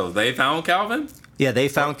love him. So they found Calvin? Yeah, they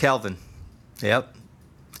found Calvin. Yep.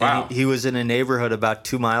 Wow. And he was in a neighborhood about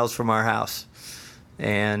 2 miles from our house.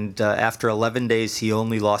 And after 11 days, he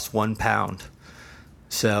only lost 1 pound.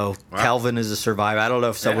 So Calvin is a survivor. I don't know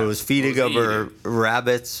if someone was feeding him or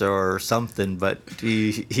rabbits or something, but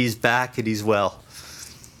he's back and he's well.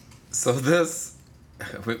 So this,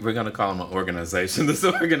 we're going to call him an organization. This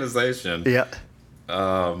organization,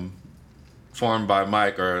 formed by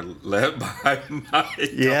Mike or led by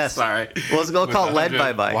Mike. Yes. I'm sorry. Well, it's going to call it led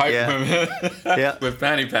by Mike. White women with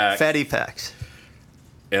fanny packs. Fanny packs.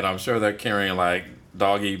 And I'm sure they're carrying like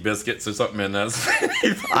doggy biscuits or something in this.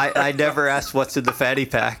 I never asked what's in the fanny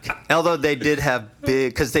pack. Although they did have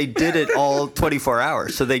big, because they did it all 24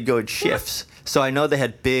 hours, so they'd go in shifts. So I know they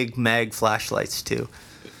had big mag flashlights too.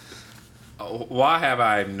 Why have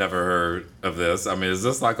I never heard of this? I mean, is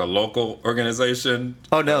this like a local organization?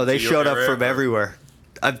 Oh no, they showed up from everywhere.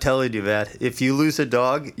 I'm telling you, man. If you lose a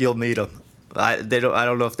dog, you'll meet them. I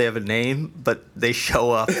don't know if they have a name, but they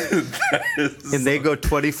show up and they go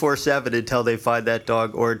 24/7 until they find that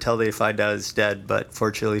dog or until they find out it's dead. But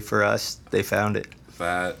fortunately for us, they found it.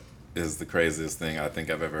 That is the craziest thing I think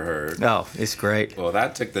I've ever heard. Oh, it's great. Well,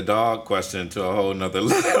 that took the dog question to a whole nother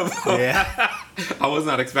level. Yeah. I was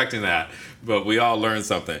not expecting that, but we all learned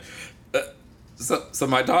something. So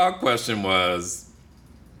my dog question was,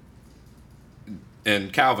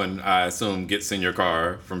 and Calvin, I assume, gets in your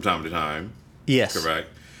car from time to time. Yes. Correct.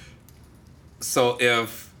 So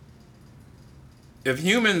if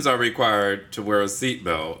humans are required to wear a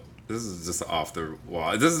seatbelt, this is just off the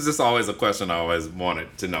wall. This is just always a question I always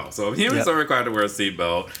wanted to know. So if humans are required to wear a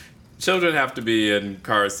seatbelt, children have to be in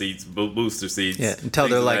car seats, booster seats. Yeah, until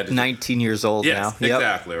they're like 19 years old now. Yes,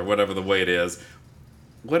 exactly, or whatever the weight is.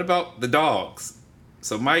 What about the dogs?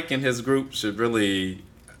 So Mike and his group should really,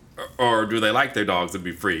 or do they like their dogs to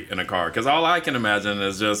be free in a car? Because all I can imagine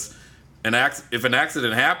is just if an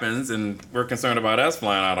accident happens and we're concerned about us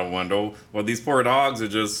flying out a window, well, these poor dogs are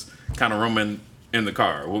just kind of roaming in the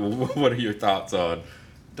car. What are your thoughts on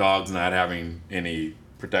dogs not having any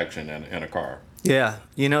protection in a car? Yeah,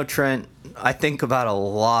 Trent, I think about a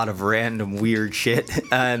lot of random weird shit,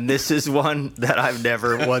 and this is one that I've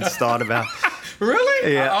never once thought about.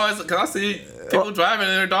 Really? Yeah. Because I see people driving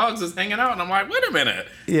and their dogs just hanging out, and I'm like, wait a minute.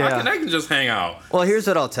 Yeah. How can they just hang out? Well, here's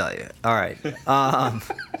what I'll tell you. All right.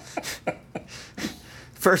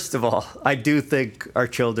 First of all, I do think our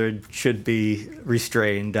children should be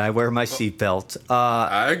restrained. I wear my seatbelt.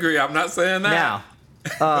 I agree. I'm not saying that. Now,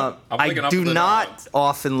 I do not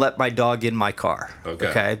often let my dog in my car.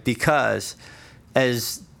 Okay. Because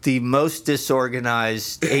as the most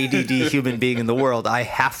disorganized ADD human being in the world, I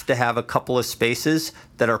have to have a couple of spaces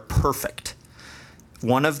that are perfect.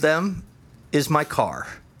 One of them is my car.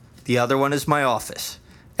 The other one is my office.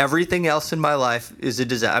 Everything else in my life is a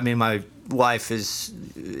disaster. I mean, my wife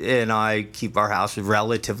and I keep our house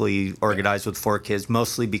relatively organized with 4 kids,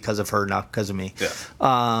 mostly because of her, not because of me.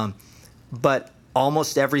 Yeah. But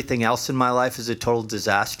almost everything else in my life is a total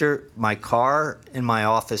disaster. My car and my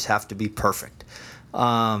office have to be perfect.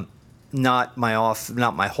 Not my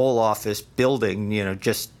whole office building,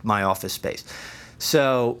 just my office space.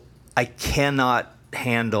 So I cannot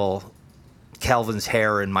handle Calvin's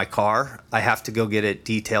hair in my car. I have to go get it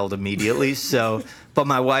detailed immediately. But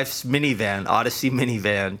my wife's minivan, Odyssey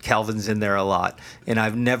minivan, Calvin's in there a lot, and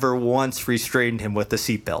I've never once restrained him with a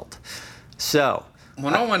seatbelt. So,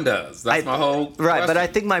 well, no one does. That's my whole question. Right. But I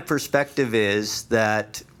think my perspective is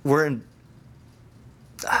that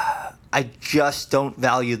I just don't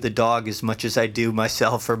value the dog as much as I do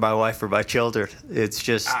myself or my wife or my children. It's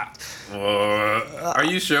just. Are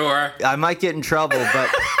you sure? I might get in trouble, but.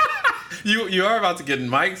 You are about to get in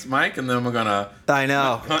Mike, and then we're gonna. I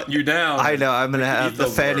know. Hunt you down. I know. I'm gonna have the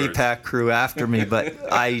fanny pack crew after me, but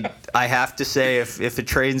I have to say, if a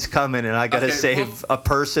train's coming and I gotta save a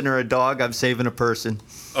person or a dog, I'm saving a person.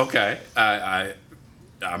 Okay,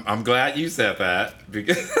 I'm glad you said that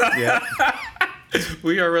because yeah.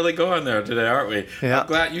 We are really going there today, aren't we? Yeah. I'm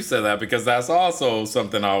glad you said that because that's also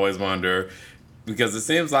something I always wonder, because it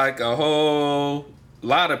seems like a whole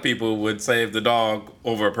lot of people would save the dog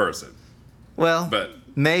over a person. Well, but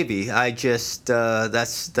maybe I just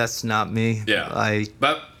that's not me. Yeah.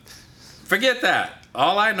 But forget that.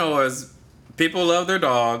 All I know is people love their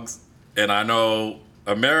dogs, and I know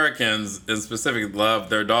Americans in specific love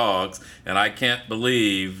their dogs, and I can't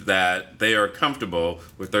believe that they are comfortable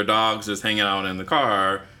with their dogs just hanging out in the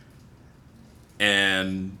car.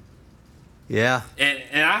 And yeah. And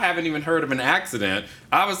I haven't even heard of an accident.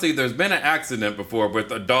 Obviously, there's been an accident before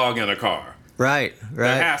with a dog in a car. Right. There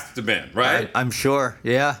has to have been, right? I'm sure.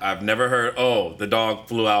 Yeah. I've never heard, the dog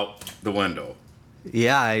flew out the window.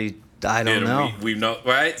 Yeah, I don't know. We know,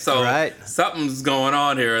 right? So something's going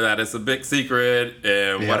on here that it's a big secret.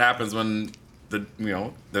 And what happens when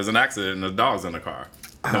there's an accident and the dog's in the car?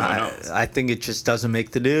 No one knows. I think it just doesn't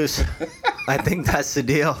make the news. I think that's the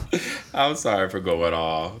deal. I'm sorry for going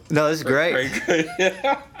off. No, this is great.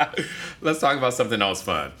 Let's talk about something else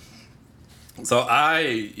fun. So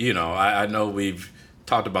I know we've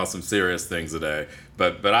talked about some serious things today,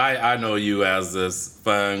 but I know you as this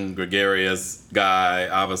fun, gregarious guy.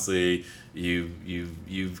 Obviously,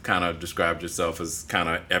 you've kind of described yourself as kind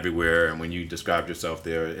of everywhere, and when you described yourself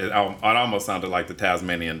there, it almost sounded like the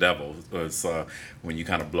Tasmanian devil. When you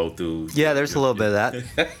kind of blow through. Yeah, there's a little bit of that.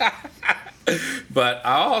 But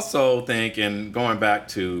I also think, and going back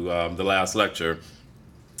to the last lecture,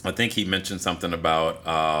 I think he mentioned something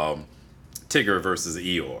about Tigger versus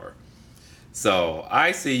Eeyore. So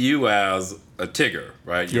I see you as a Tigger,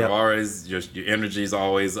 right? You're always your energy's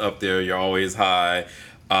always up there. You're always high.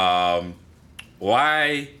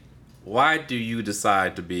 Why do you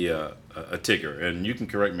decide to be a Tigger? And you can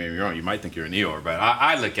correct me if you're wrong. You might think you're an Eeyore, but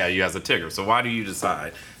I look at you as a Tigger. So why do you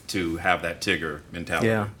decide to have that Tigger mentality?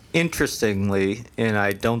 Yeah. Interestingly, and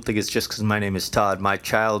I don't think it's just because my name is Todd, my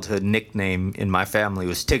childhood nickname in my family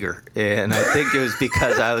was Tigger. And I think it was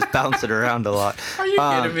because I was bouncing around a lot. Are you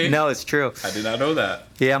kidding me? No, it's true. I did not know that.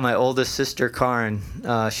 Yeah, my oldest sister, Karen,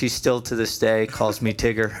 she still to this day calls me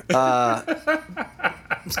Tigger.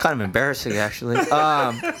 It's kind of embarrassing, actually.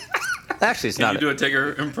 Actually, it's not. Can you do a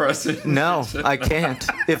Tigger impression? No, I can't.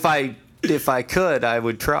 If I could, I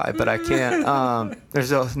would try, but I can't.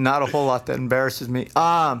 There's not a whole lot that embarrasses me.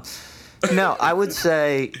 No, I would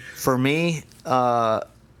say for me,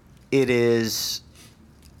 it is.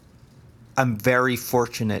 I'm very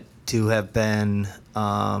fortunate to have been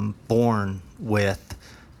born with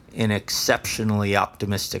an exceptionally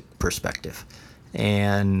optimistic perspective,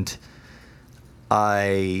 and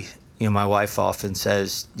my wife often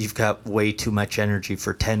says, you've got way too much energy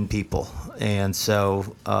for 10 people. And so,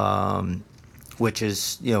 which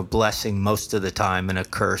is, blessing most of the time and a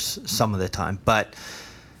curse some of the time. But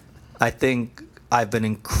I think I've been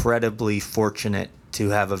incredibly fortunate to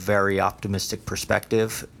have a very optimistic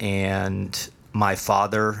perspective. And my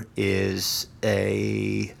father is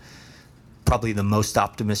probably the most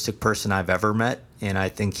optimistic person I've ever met. And I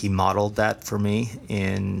think he modeled that for me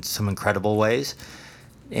in some incredible ways.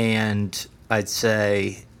 And I'd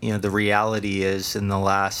say, the reality is in the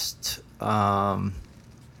last 5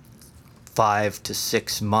 to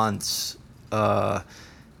 6 months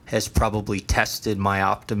has probably tested my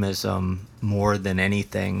optimism more than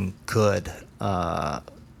anything could. Back,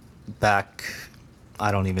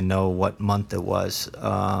 I don't even know what month it was.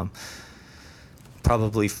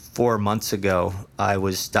 Probably 4 months ago, I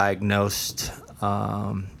was diagnosed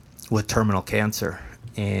with terminal cancer.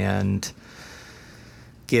 and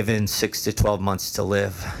given 6 to 12 months to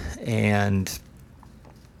live. And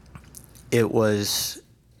it was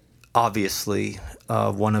obviously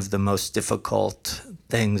one of the most difficult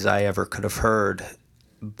things I ever could have heard,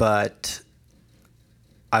 but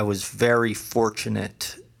I was very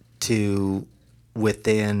fortunate to,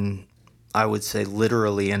 within, I would say,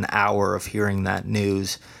 literally an hour of hearing that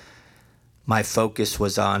news, my focus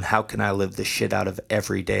was on how can I live the shit out of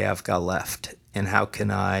every day I've got left, and how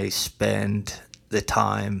can I spend the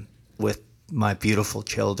time with my beautiful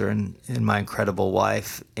children and my incredible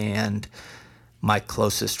wife and my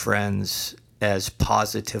closest friends as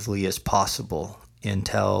positively as possible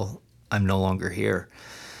until I'm no longer here.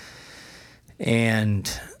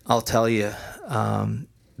 And I'll tell you,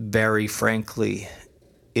 very frankly,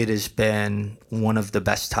 it has been one of the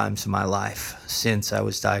best times of my life since I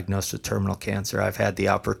was diagnosed with terminal cancer. I've had the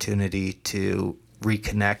opportunity to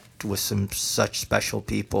reconnect with some such special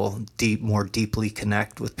people, more deeply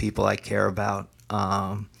connect with people I care about.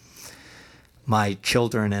 My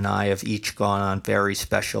children and I have each gone on very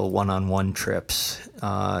special one-on-one trips,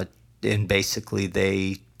 and basically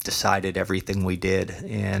they decided everything we did,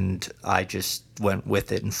 and I just went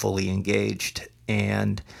with it and fully engaged.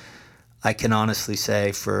 And I can honestly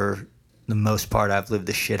say, for the most part, I've lived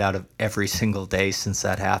the shit out of every single day since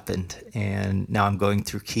that happened. And now I'm going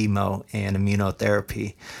through chemo and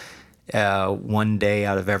immunotherapy. One day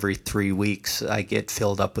out of every 3 weeks, I get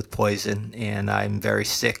filled up with poison, and I'm very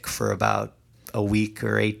sick for about a week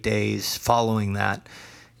or 8 days following that.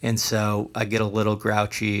 And so I get a little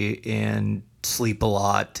grouchy and sleep a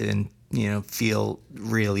lot and, feel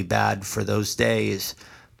really bad for those days.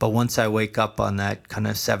 But once I wake up on that kind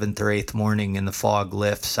of 7th or 8th morning and the fog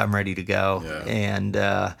lifts, I'm ready to go. Yeah. And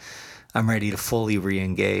I'm ready to fully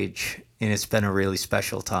re-engage. And it's been a really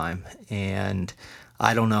special time. And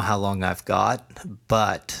I don't know how long I've got,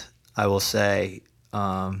 but I will say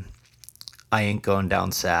I ain't going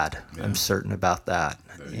down sad. Yeah. I'm certain about that.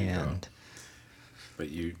 And But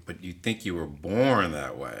you think you were born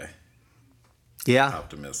that way? Yeah.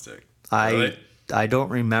 Optimistic. Really? I don't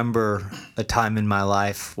remember a time in my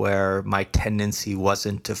life where my tendency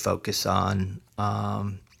wasn't to focus on,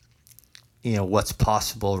 what's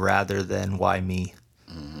possible rather than why me.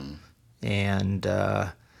 Mm-hmm.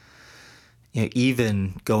 And,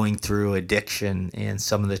 even going through addiction and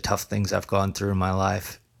some of the tough things I've gone through in my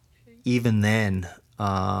life, even then,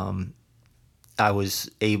 I was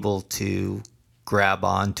able to grab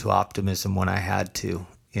on to optimism when I had to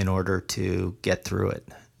in order to get through it.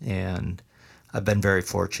 And I've been very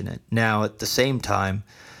fortunate. Now, at the same time,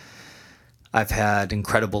 I've had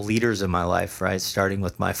incredible leaders in my life, right? Starting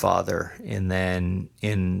with my father, and then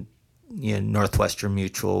in Northwestern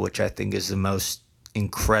Mutual, which I think is the most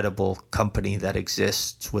incredible company that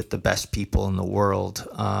exists with the best people in the world.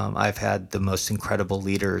 I've had the most incredible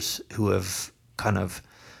leaders who have kind of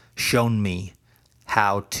shown me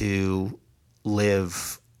how to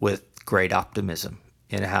live with great optimism,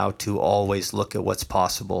 and how to always look at what's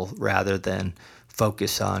possible rather than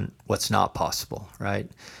focus on what's not possible,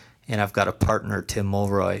 right? And I've got a partner, Tim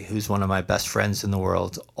Mulroy, who's one of my best friends in the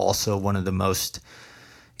world, also one of the most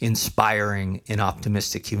inspiring and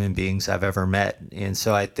optimistic human beings I've ever met. And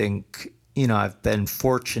so I think, I've been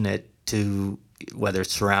fortunate to, whether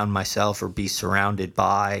it's surround myself or be surrounded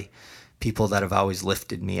by people that have always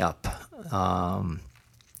lifted me up.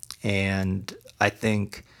 And I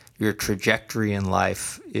think your trajectory in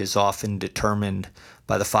life is often determined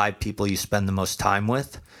by the 5 people you spend the most time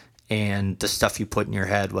with and the stuff you put in your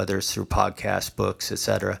head, whether it's through podcasts, books,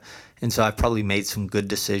 etc. And so I've probably made some good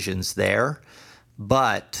decisions there,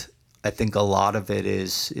 but I think a lot of it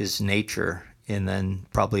is nature, and then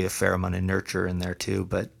probably a fair amount of nurture in there too,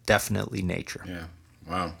 but definitely nature. Yeah.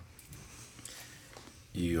 Wow.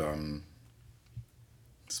 You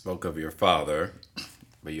spoke of your father,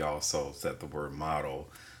 but you also said the word model.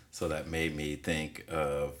 So that made me think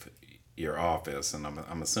of your office, and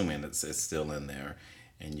I'm assuming it's still in there.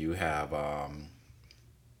 And you have, I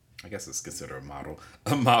guess it's considered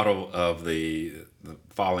a model of the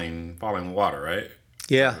falling water, right?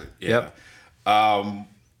 Yeah. Yeah. Yep. And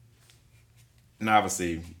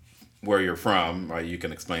obviously, where you're from, you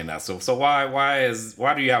can explain that. So why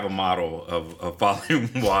do you have a model of falling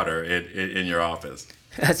water in your office?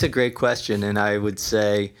 That's a great question, and I would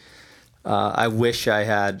say, I wish I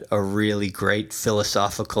had a really great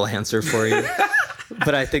philosophical answer for you,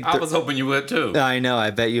 but I think I was hoping you would too. I know,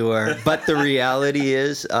 I bet you were. But the reality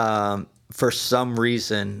is, for some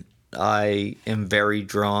reason, I am very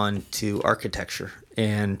drawn to architecture.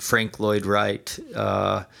 And Frank Lloyd Wright,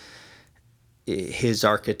 his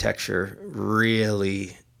architecture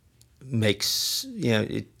really makes,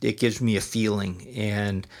 it gives me a feeling.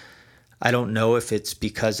 And I don't know if it's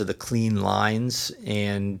because of the clean lines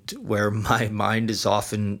and where my mind is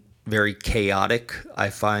often very chaotic. I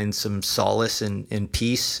find some solace and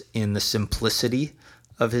peace in the simplicity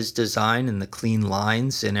of his design and the clean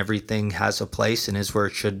lines, and everything has a place and is where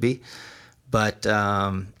it should be. But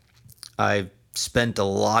I've spent a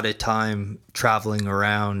lot of time traveling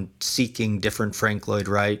around seeking different Frank Lloyd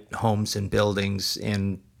Wright homes and buildings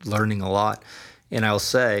and learning a lot. And I'll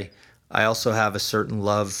say I also have a certain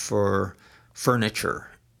love for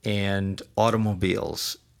furniture and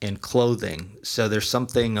automobiles and clothing. So there's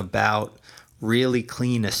something about really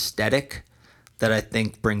clean aesthetic that I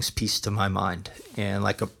think brings peace to my mind. And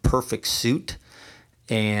like a perfect suit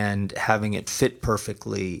and having it fit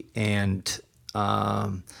perfectly, and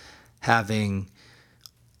having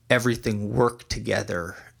everything work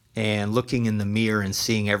together, and looking in the mirror and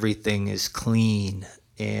seeing everything is clean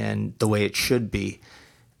and the way it should be.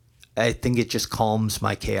 I think it just calms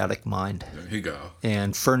my chaotic mind. There you go.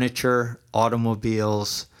 And furniture,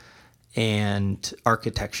 automobiles, and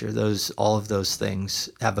architecture, all of those things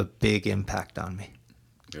have a big impact on me.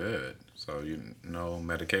 Good. So no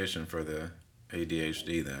medication for the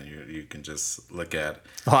ADHD then. You can just look at.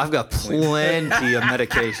 Oh, I've got plenty of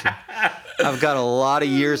medication. I've got a lot of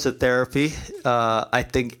years of therapy. I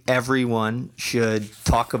think everyone should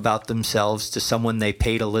talk about themselves to someone they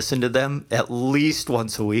pay to listen to them at least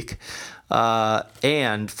once a week.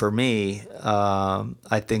 And for me,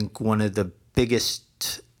 I think one of the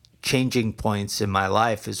biggest changing points in my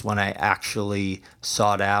life is when I actually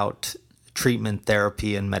sought out treatment,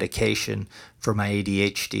 therapy, and medication for my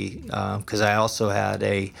ADHD, because I also had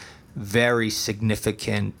a very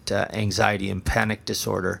significant anxiety and panic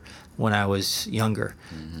disorder when I was younger.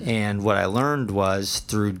 Mm-hmm. And what I learned was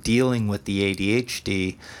through dealing with the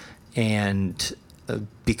ADHD and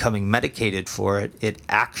becoming medicated for it, it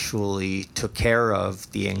actually took care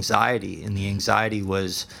of the anxiety. And the anxiety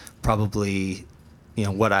was probably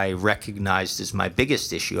what I recognized as my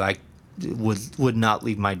biggest issue. I would not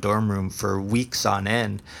leave my dorm room for weeks on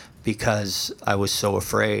end because I was so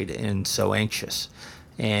afraid and so anxious.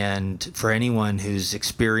 And for anyone who's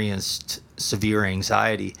experienced severe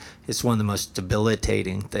anxiety, it's one of the most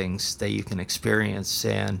debilitating things that you can experience.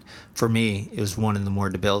 And for me, it was one of the more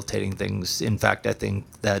debilitating things. In fact, I think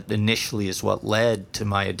that initially is what led to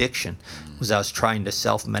my addiction, was I was trying to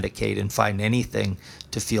self-medicate and find anything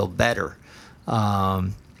to feel better.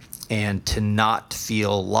 And to not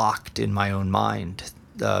feel locked in my own mind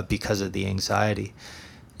because of the anxiety.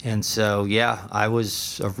 And so, yeah, I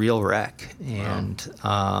was a real wreck. And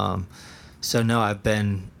so, no, I've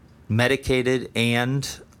been medicated and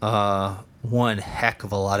one heck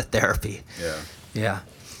of a lot of therapy. Yeah. Yeah.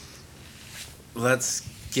 Let's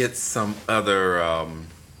get some other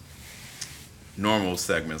normal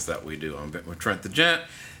segments that we do on with Trent the Gent.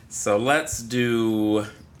 So let's do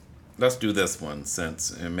this one,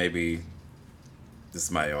 and maybe this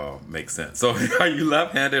might all make sense. So are you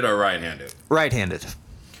left-handed or right-handed? Right-handed.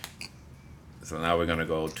 So now we're going to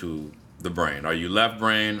go to the brain. Are you left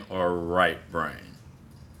brain or right brain?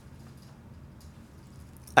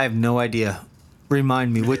 I have no idea.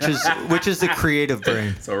 Remind me, which is the creative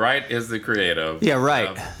brain? So right is the creative. Yeah,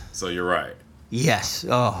 right. So you're right. Yes.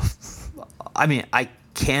 Oh, I mean, I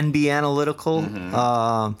can be analytical.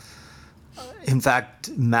 Mm-hmm. In fact,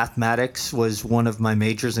 mathematics was one of my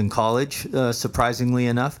majors in college, surprisingly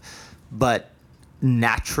enough. But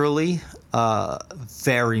naturally,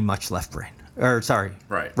 very much left brain.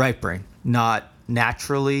 Right brain. Not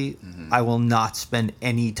naturally. Mm-hmm. I will not spend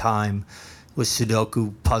any time with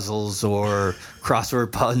Sudoku puzzles or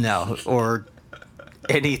crossword puzzles, or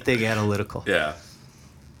anything analytical. Yeah.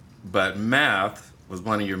 But math was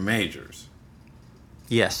one of your majors.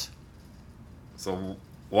 Yes. So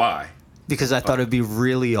why? Because I thought it'd be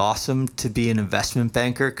really awesome to be an investment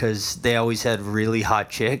banker, because they always had really hot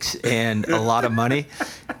chicks and a lot of money.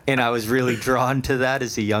 And I was really drawn to that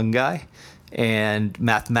as a young guy. And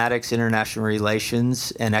mathematics, international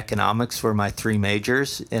relations, and economics were my three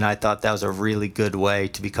majors. And I thought that was a really good way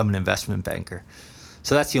to become an investment banker.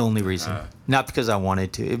 So that's the only reason. Not because I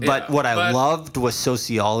wanted to. But what I loved was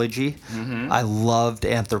sociology. Mm-hmm. I loved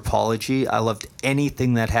anthropology. I loved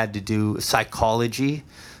anything that had to do with psychology.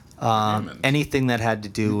 Anything that had to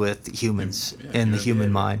do with humans and the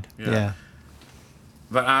human mind. Yeah.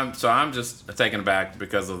 But I'm just taken aback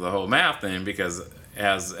because of the whole math thing, because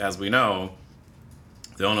as we know,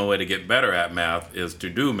 the only way to get better at math is to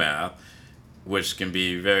do math, which can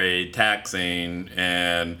be very taxing.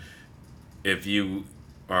 And if you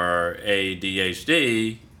are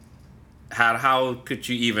ADHD, how could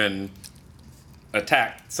you even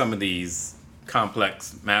attack some of these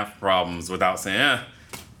complex math problems without saying,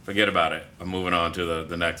 forget about it. I'm moving on to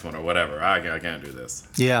the next one or whatever. I can't do this.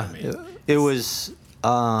 Yeah, I mean, it was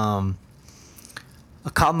a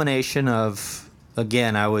combination of,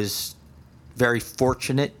 again, I was very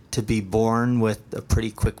fortunate to be born with a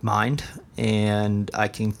pretty quick mind, and I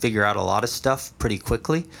can figure out a lot of stuff pretty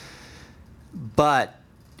quickly. But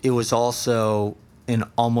it was also an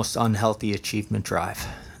almost unhealthy achievement drive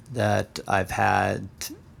that I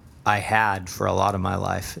had for a lot of my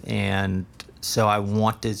life. And so I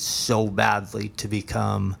wanted so badly to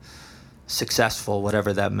become successful,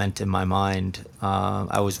 whatever that meant in my mind.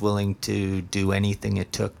 I was willing to do anything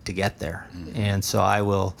it took to get there. And so I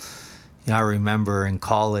remember in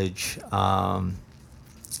college, when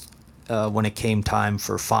it came time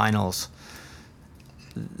for finals,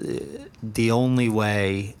 the only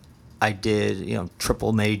way I did,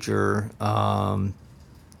 triple major, 3.98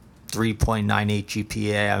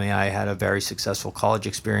 GPA. I mean, I had a very successful college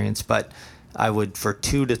experience, but I would, for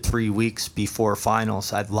 2 to 3 weeks before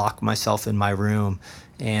finals, I'd lock myself in my room,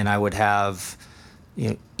 and I would have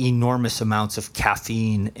enormous amounts of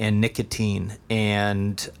caffeine and nicotine,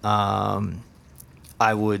 and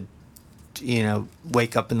I would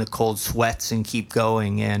wake up in the cold sweats and keep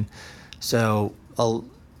going. And so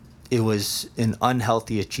it was an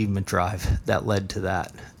unhealthy achievement drive that led to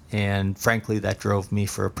that, and frankly that drove me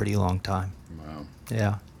for a pretty long time. Wow.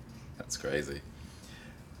 Yeah. That's crazy.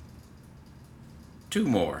 2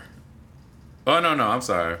 more. Oh, no, I'm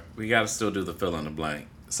sorry. We got to still do the fill in the blank.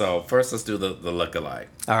 So first, let's do the look-alike.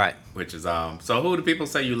 All right. Which is, so who do people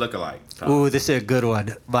say you look alike, Tom? Ooh, this is a good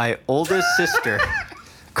one. My oldest sister,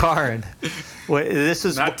 Karen. This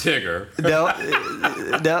is not Tigger. No.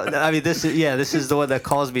 I mean, this is the one that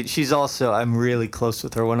calls me. She's also, I'm really close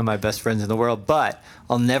with her, one of my best friends in the world. But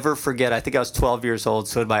I'll never forget, I think I was 12 years old,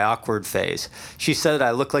 so in my awkward phase, she said that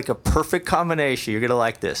I look like a perfect combination, you're going to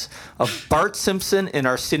like this, of Bart Simpson and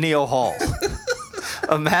Arsenio Hall.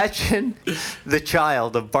 Imagine the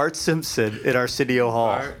child of Bart Simpson in Arsenio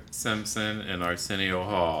Hall. Bart Simpson and Arsenio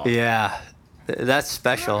Hall. Yeah. That's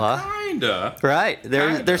special, huh? Kinda. Right.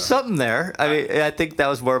 Kinda. There's something there. I mean, I think that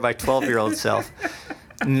was more my 12-year-old self.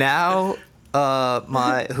 Now,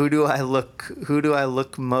 who do I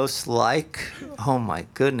look most like? Oh my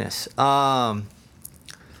goodness.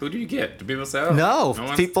 Who do you get? Do people say? Oh, No,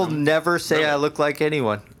 people never say really? I look like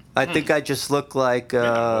anyone. I think I just look like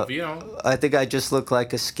I think I just look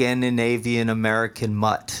like a Scandinavian American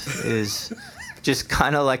mutt. Is just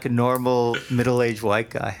kind of like a normal middle-aged white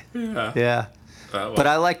guy. Yeah. Yeah. Well, But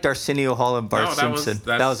I liked Arsenio Hall and Bart Simpson.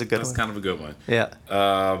 That was a good one. That's kind of a good one. Yeah.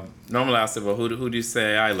 Normally I say, well, who do you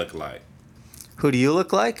say I look like? Who do you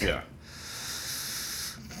look like? Yeah.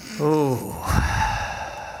 Oh,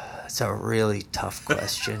 that's a really tough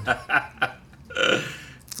question.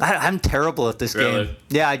 I'm terrible at this Really? game.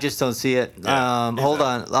 Yeah, I just don't see it. Yeah, Hold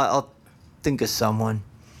on. I'll think of someone.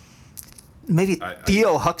 Maybe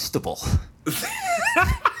Theo Huxtable.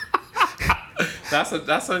 That's a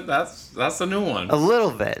new one. A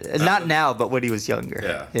little bit. Not now, but when he was younger.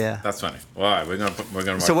 Yeah. Yeah. That's funny. Well, all right, we're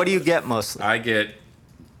gonna. So what do you get mostly? I get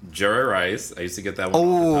Jerry Rice. I used to get that one.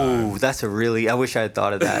 all the time. Oh, that's a really. I wish I had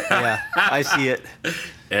thought of that. Yeah, I see it.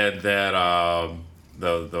 And then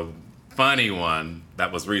the funny one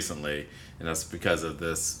that was recently, and that's because of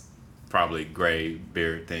this probably gray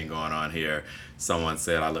beard thing going on here. Someone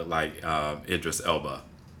said I look like Idris Elba.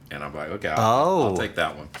 And I'm like, okay, I'll take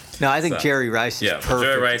that one. No, I think Jerry Rice is perfect.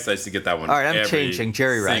 Jerry Rice, I used to get that one. All right, I'm changing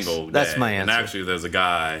Jerry Rice. That's my answer. And actually, there's a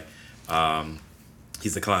guy,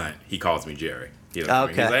 he's a client. He calls me Jerry. He's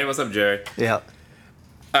Okay. like, hey, what's up, Jerry? Yeah.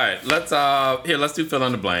 All right, let's do fill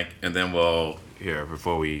in the blank, and then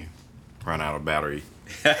before we run out of battery.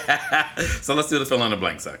 So let's do the fill in the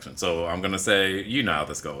blank section. So I'm gonna say, you know how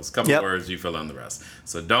this goes. Couple of words, you fill in the rest.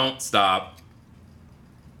 So don't stop.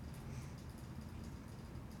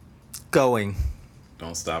 Going.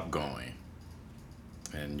 Don't stop going.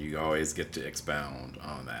 And you always get to expound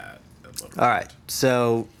on that. All right.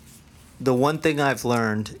 So the one thing I've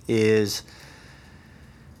learned is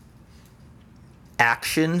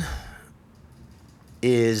action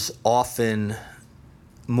is often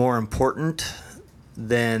more important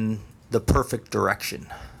than the perfect direction.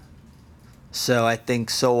 So I think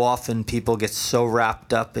so often people get so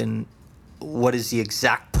wrapped up in what is the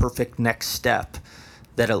exact perfect next step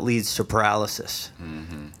that it leads to paralysis.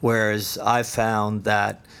 Mm-hmm. Whereas I've found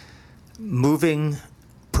that moving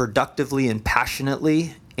productively and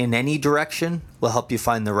passionately in any direction will help you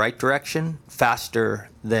find the right direction faster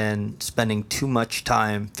than spending too much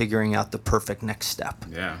time figuring out the perfect next step.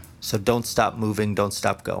 Yeah. So don't stop moving, don't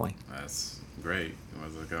stop going. That's great.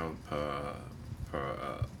 What's it called?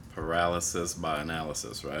 paralysis by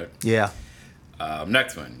analysis, right? Yeah.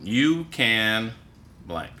 Next one. You can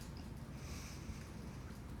blank.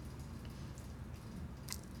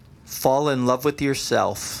 Fall in love with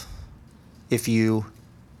yourself if you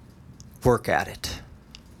work at it.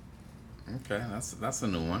 Okay, that's a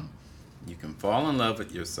new one. You can fall in love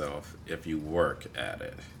with yourself if you work at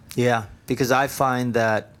it. Yeah, because I find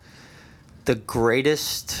that the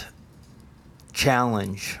greatest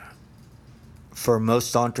challenge for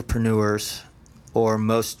most entrepreneurs or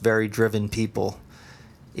most very driven people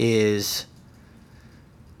is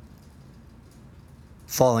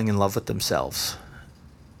falling in love with themselves.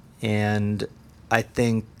 And I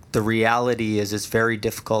think the reality is it's very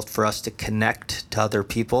difficult for us to connect to other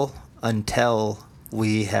people until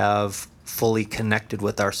we have fully connected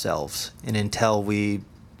with ourselves and until we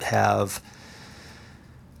have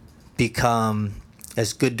become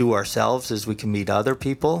as good to ourselves as we can be to other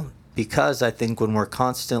people. Because I think when we're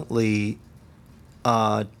constantly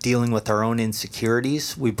dealing with our own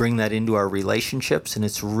insecurities, we bring that into our relationships, and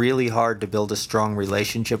it's really hard to build a strong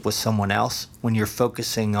relationship with someone else when you're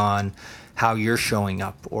focusing on how you're showing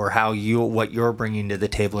up or what you're bringing to the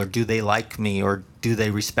table, or do they like me, or do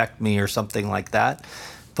they respect me, or something like that.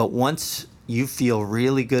 But once you feel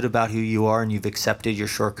really good about who you are and you've accepted your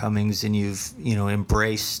shortcomings and you've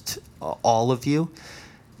embraced all of you,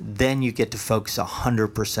 then you get to focus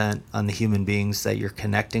 100% on the human beings that you're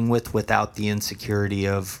connecting with without the insecurity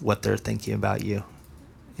of what they're thinking about you.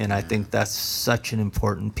 And I think that's such an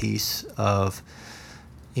important piece of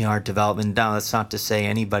our development. Now, that's not to say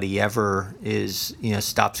anybody ever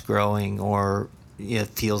stops growing or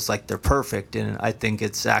feels like they're perfect. And I think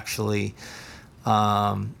it's actually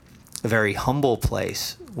a very humble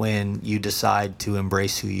place when you decide to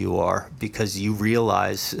embrace who you are, because you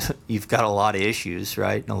realize you've got a lot of issues,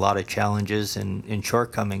 right? And a lot of challenges and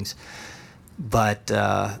shortcomings. But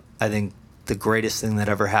I think the greatest thing that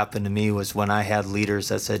ever happened to me was when I had leaders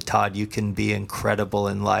that said, Todd, you can be incredible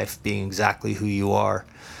in life being exactly who you are.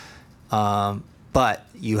 But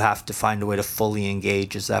you have to find a way to fully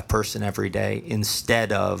engage as that person every day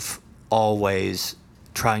instead of always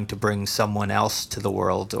trying to bring someone else to the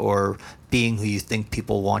world or being who you think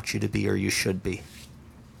people want you to be or you should be.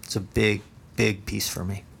 It's a big, big piece for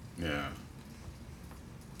me. Yeah.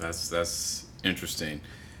 That's interesting.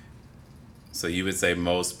 So you would say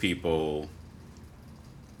most people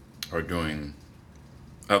are doing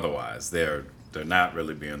otherwise. They're not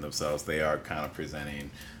really being themselves. They are kind of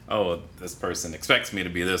presenting, oh, this person expects me to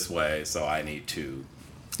be this way, so I need to.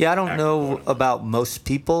 Yeah, I don't know about most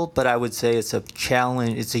people, but I would say it's a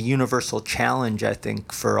challenge. It's a universal challenge, I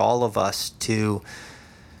think, for all of us to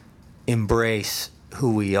embrace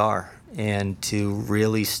who we are and to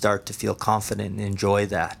really start to feel confident and enjoy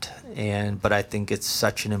that. But I think it's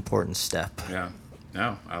such an important step. Yeah,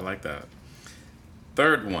 no, I like that.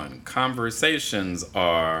 Third one, conversations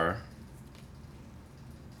are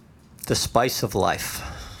the spice of life.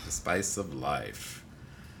 The spice of life.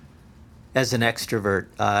 As an extrovert,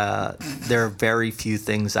 there are very few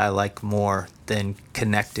things I like more than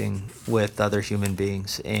connecting with other human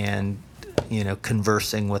beings and,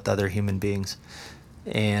 conversing with other human beings.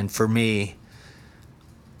 And for me,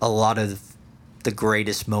 a lot of the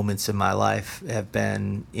greatest moments in my life have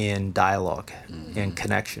been in dialogue and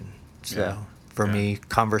connection. So for me,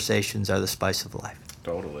 conversations are the spice of life.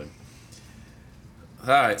 Totally. All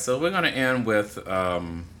right, so we're going to end with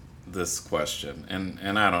this question,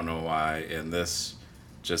 and I don't know why, and this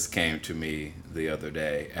just came to me the other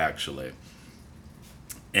day, actually.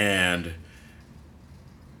 And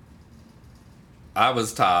I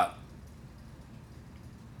was taught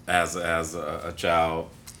as a child,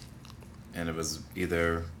 and it was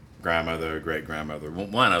either grandmother or great-grandmother,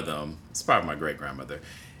 one of them, it's probably my great-grandmother,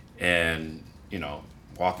 and,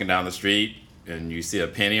 walking down the street, and you see a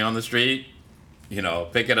penny on the street,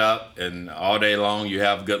 pick it up, and all day long you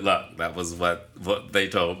have good luck. That was what they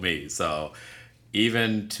told me. So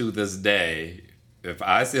even to this day, if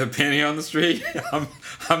I see a penny on the street,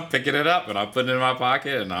 I'm picking it up and I'm putting it in my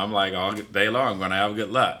pocket, and I'm like, all day long I'm going to have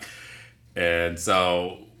good luck. And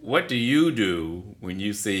so what do you do when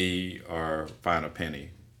you see or find a penny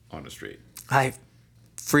on the street? I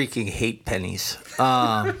freaking hate pennies.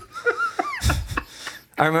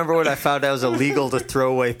 I remember when I found out it was illegal to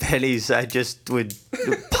throw away pennies, I just would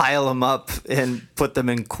pile them up and put them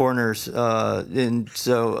in corners, and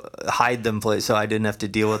so hide them so I didn't have to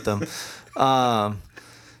deal with them.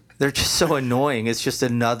 They're just so annoying. It's just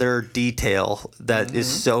another detail that is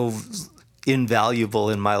so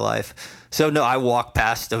invaluable in my life. So no, I walk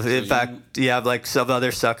past them. In fact, yeah, I'm like some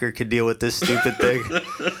other sucker can deal with this stupid thing.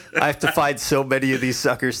 I have to find so many of these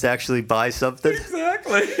suckers to actually buy something.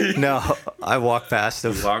 Exactly. No, I walk past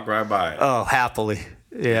them. Walk right by it. Oh, happily.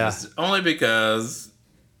 Yeah. It's only because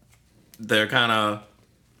they're kind of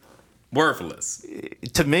worthless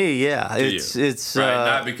To me, yeah. to It's you. it's right?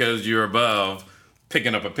 Not because you're above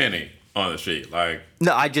picking up a penny on the street. Like,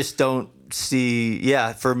 no, I just don't see.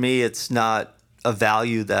 Yeah, for me, it's not a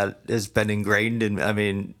value that has been ingrained in. I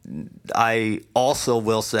mean, I also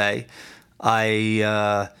will say,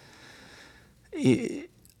 I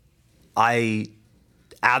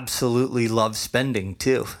absolutely love spending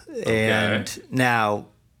too. And now,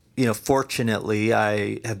 fortunately,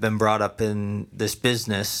 I have been brought up in this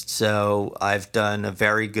business, so I've done a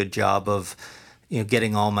very good job of,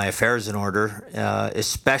 getting all my affairs in order,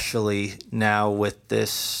 especially now with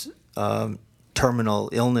this terminal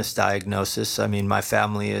illness diagnosis. I mean, my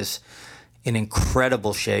family is in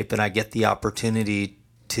incredible shape, and I get the opportunity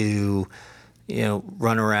to,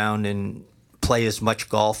 run around and play as much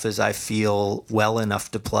golf as I feel well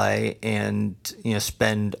enough to play, and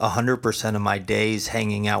spend 100% of my days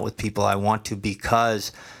hanging out with people I want to,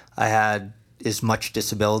 because I had as much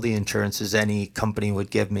disability insurance as any company would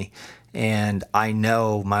give me. And I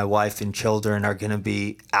know my wife and children are going to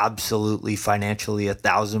be absolutely financially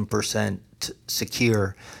 1,000%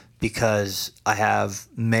 secure, because I have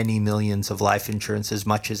many millions of life insurance, as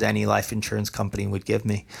much as any life insurance company would give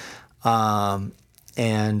me.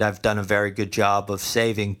 And I've done a very good job of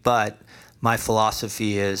saving, but my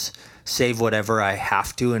philosophy is save whatever I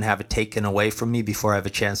have to and have it taken away from me before I have a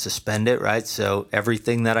chance to spend it, right? So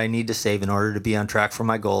everything that I need to save in order to be on track for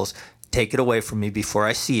my goals, take it away from me before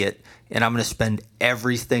I see it, and I'm going to spend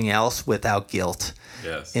everything else without guilt.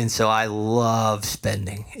 yes. And so I love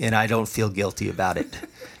spending, and I don't feel guilty about it.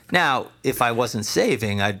 Now, if I wasn't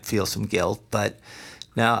saving, I'd feel some guilt, but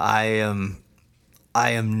now I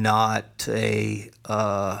am not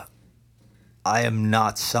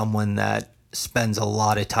someone that spends a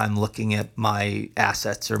lot of time looking at my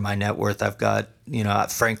assets or my net worth. I've got,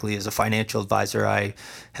 frankly, as a financial advisor, I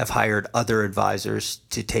have hired other advisors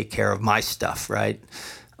to take care of my stuff, right?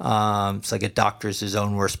 It's like a doctor's his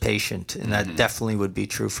own worst patient, and that definitely would be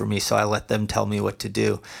true for me. So I let them tell me what to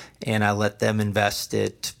do, and I let them invest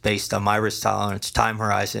it based on my risk tolerance, time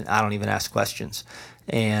horizon. I don't even ask questions.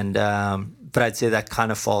 And but I'd say that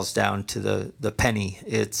kind of falls down to the penny.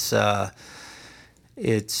 It's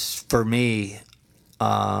for me,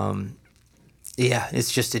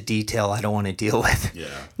 it's just a detail I don't want to deal with. Yeah.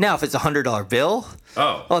 Now, if it's $100 bill,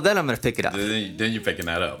 then I'm going to pick it up. Then you're picking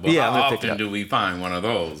that up. Well, Yeah, I'm how gonna pick it often up. do we find one of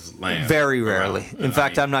those laying Very around? rarely. In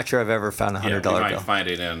fact, I'm not sure I've ever found a $100 we might bill. find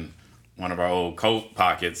it in one of our old coat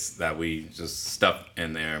pockets that we just stuffed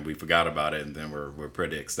in there, and we forgot about it, and then we're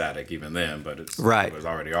pretty ecstatic even then. But it was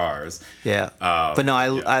already ours. Yeah. But no,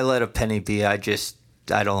 I let a penny be. I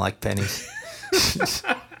don't like pennies.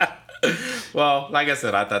 Well, like I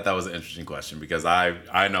said, I thought that was an interesting question, because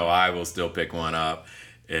I know I will still pick one up,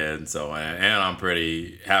 and so and I'm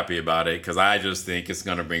pretty happy about it, because I just think it's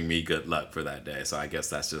going to bring me good luck for that day. So I guess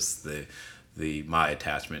that's just my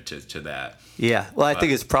attachment to that. Yeah. Well, I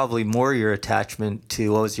think it's probably more your attachment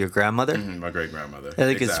to, what was your grandmother? My great grandmother. I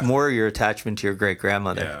think it's more your attachment to your great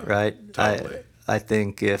grandmother, Yeah, right? totally. I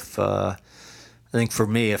think for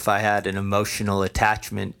me, if I had an emotional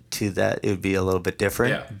attachment to that, it would be a little bit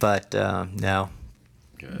different. Yeah. But no,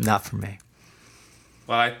 Good. not for me.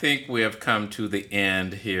 Well, I think we have come to the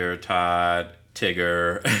end here, Todd.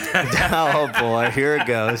 Tigger. Oh boy, here it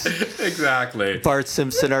goes. Exactly. Bart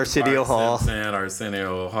Simpson, Arsenio Hall. Simpson,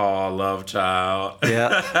 Arsenio Hall, love child.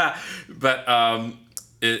 Yeah. But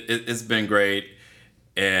it's been great,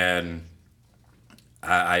 and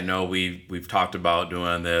I know we've talked about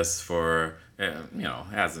doing this for it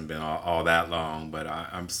hasn't been all that long, but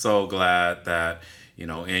I'm so glad that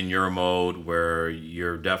in your mode where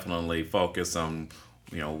you're definitely focused on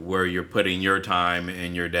where you're putting your time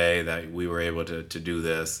in your day, that we were able to do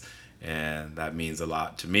this, and that means a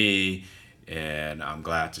lot to me, and I'm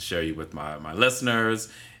glad to share you with my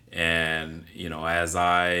listeners. And as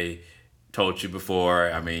I told you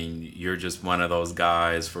before, I mean, you're just one of those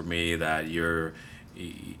guys for me that you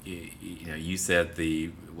said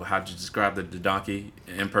how'd you describe the donkey?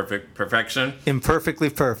 Perfection? Imperfectly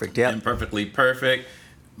perfect, yeah. Imperfectly perfect.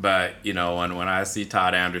 But, when I see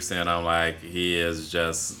Todd Anderson, I'm like, he is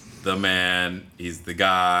just the man. He's the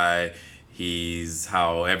guy. He's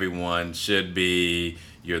how everyone should be.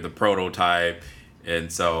 You're the prototype.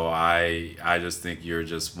 And so I just think you're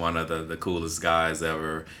just one of the coolest guys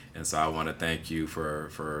ever. And so I want to thank you for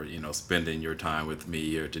spending your time with me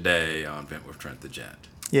here today on Vent with Trent the Gent.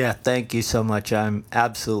 Yeah, thank you so much. I'm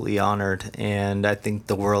absolutely honored, and I think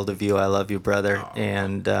the world of you. I love you, brother,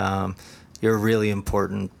 and you're a really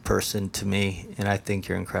important person to me, and I think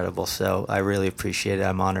you're incredible. So I really appreciate it.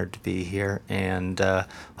 I'm honored to be here, and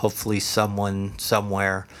hopefully someone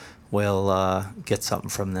somewhere will get something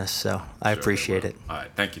from this. So I appreciate it. All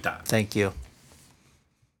right, thank you, Todd. Thank you.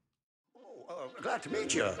 Glad to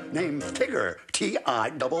meet you. Name's Tigger.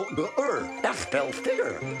 T-I-double-G-R. That spells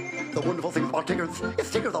Tigger. The wonderful thing about Tiggers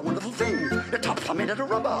is Tigger's a wonderful thing. The tops are made out of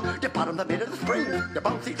rubber. The bottoms are made out of spring. The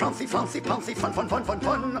bouncy, trouncy, flouncy, pouncy, fun, fun, fun, fun,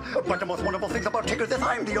 fun. But the most wonderful thing about Tiggers is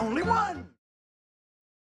I'm the only one.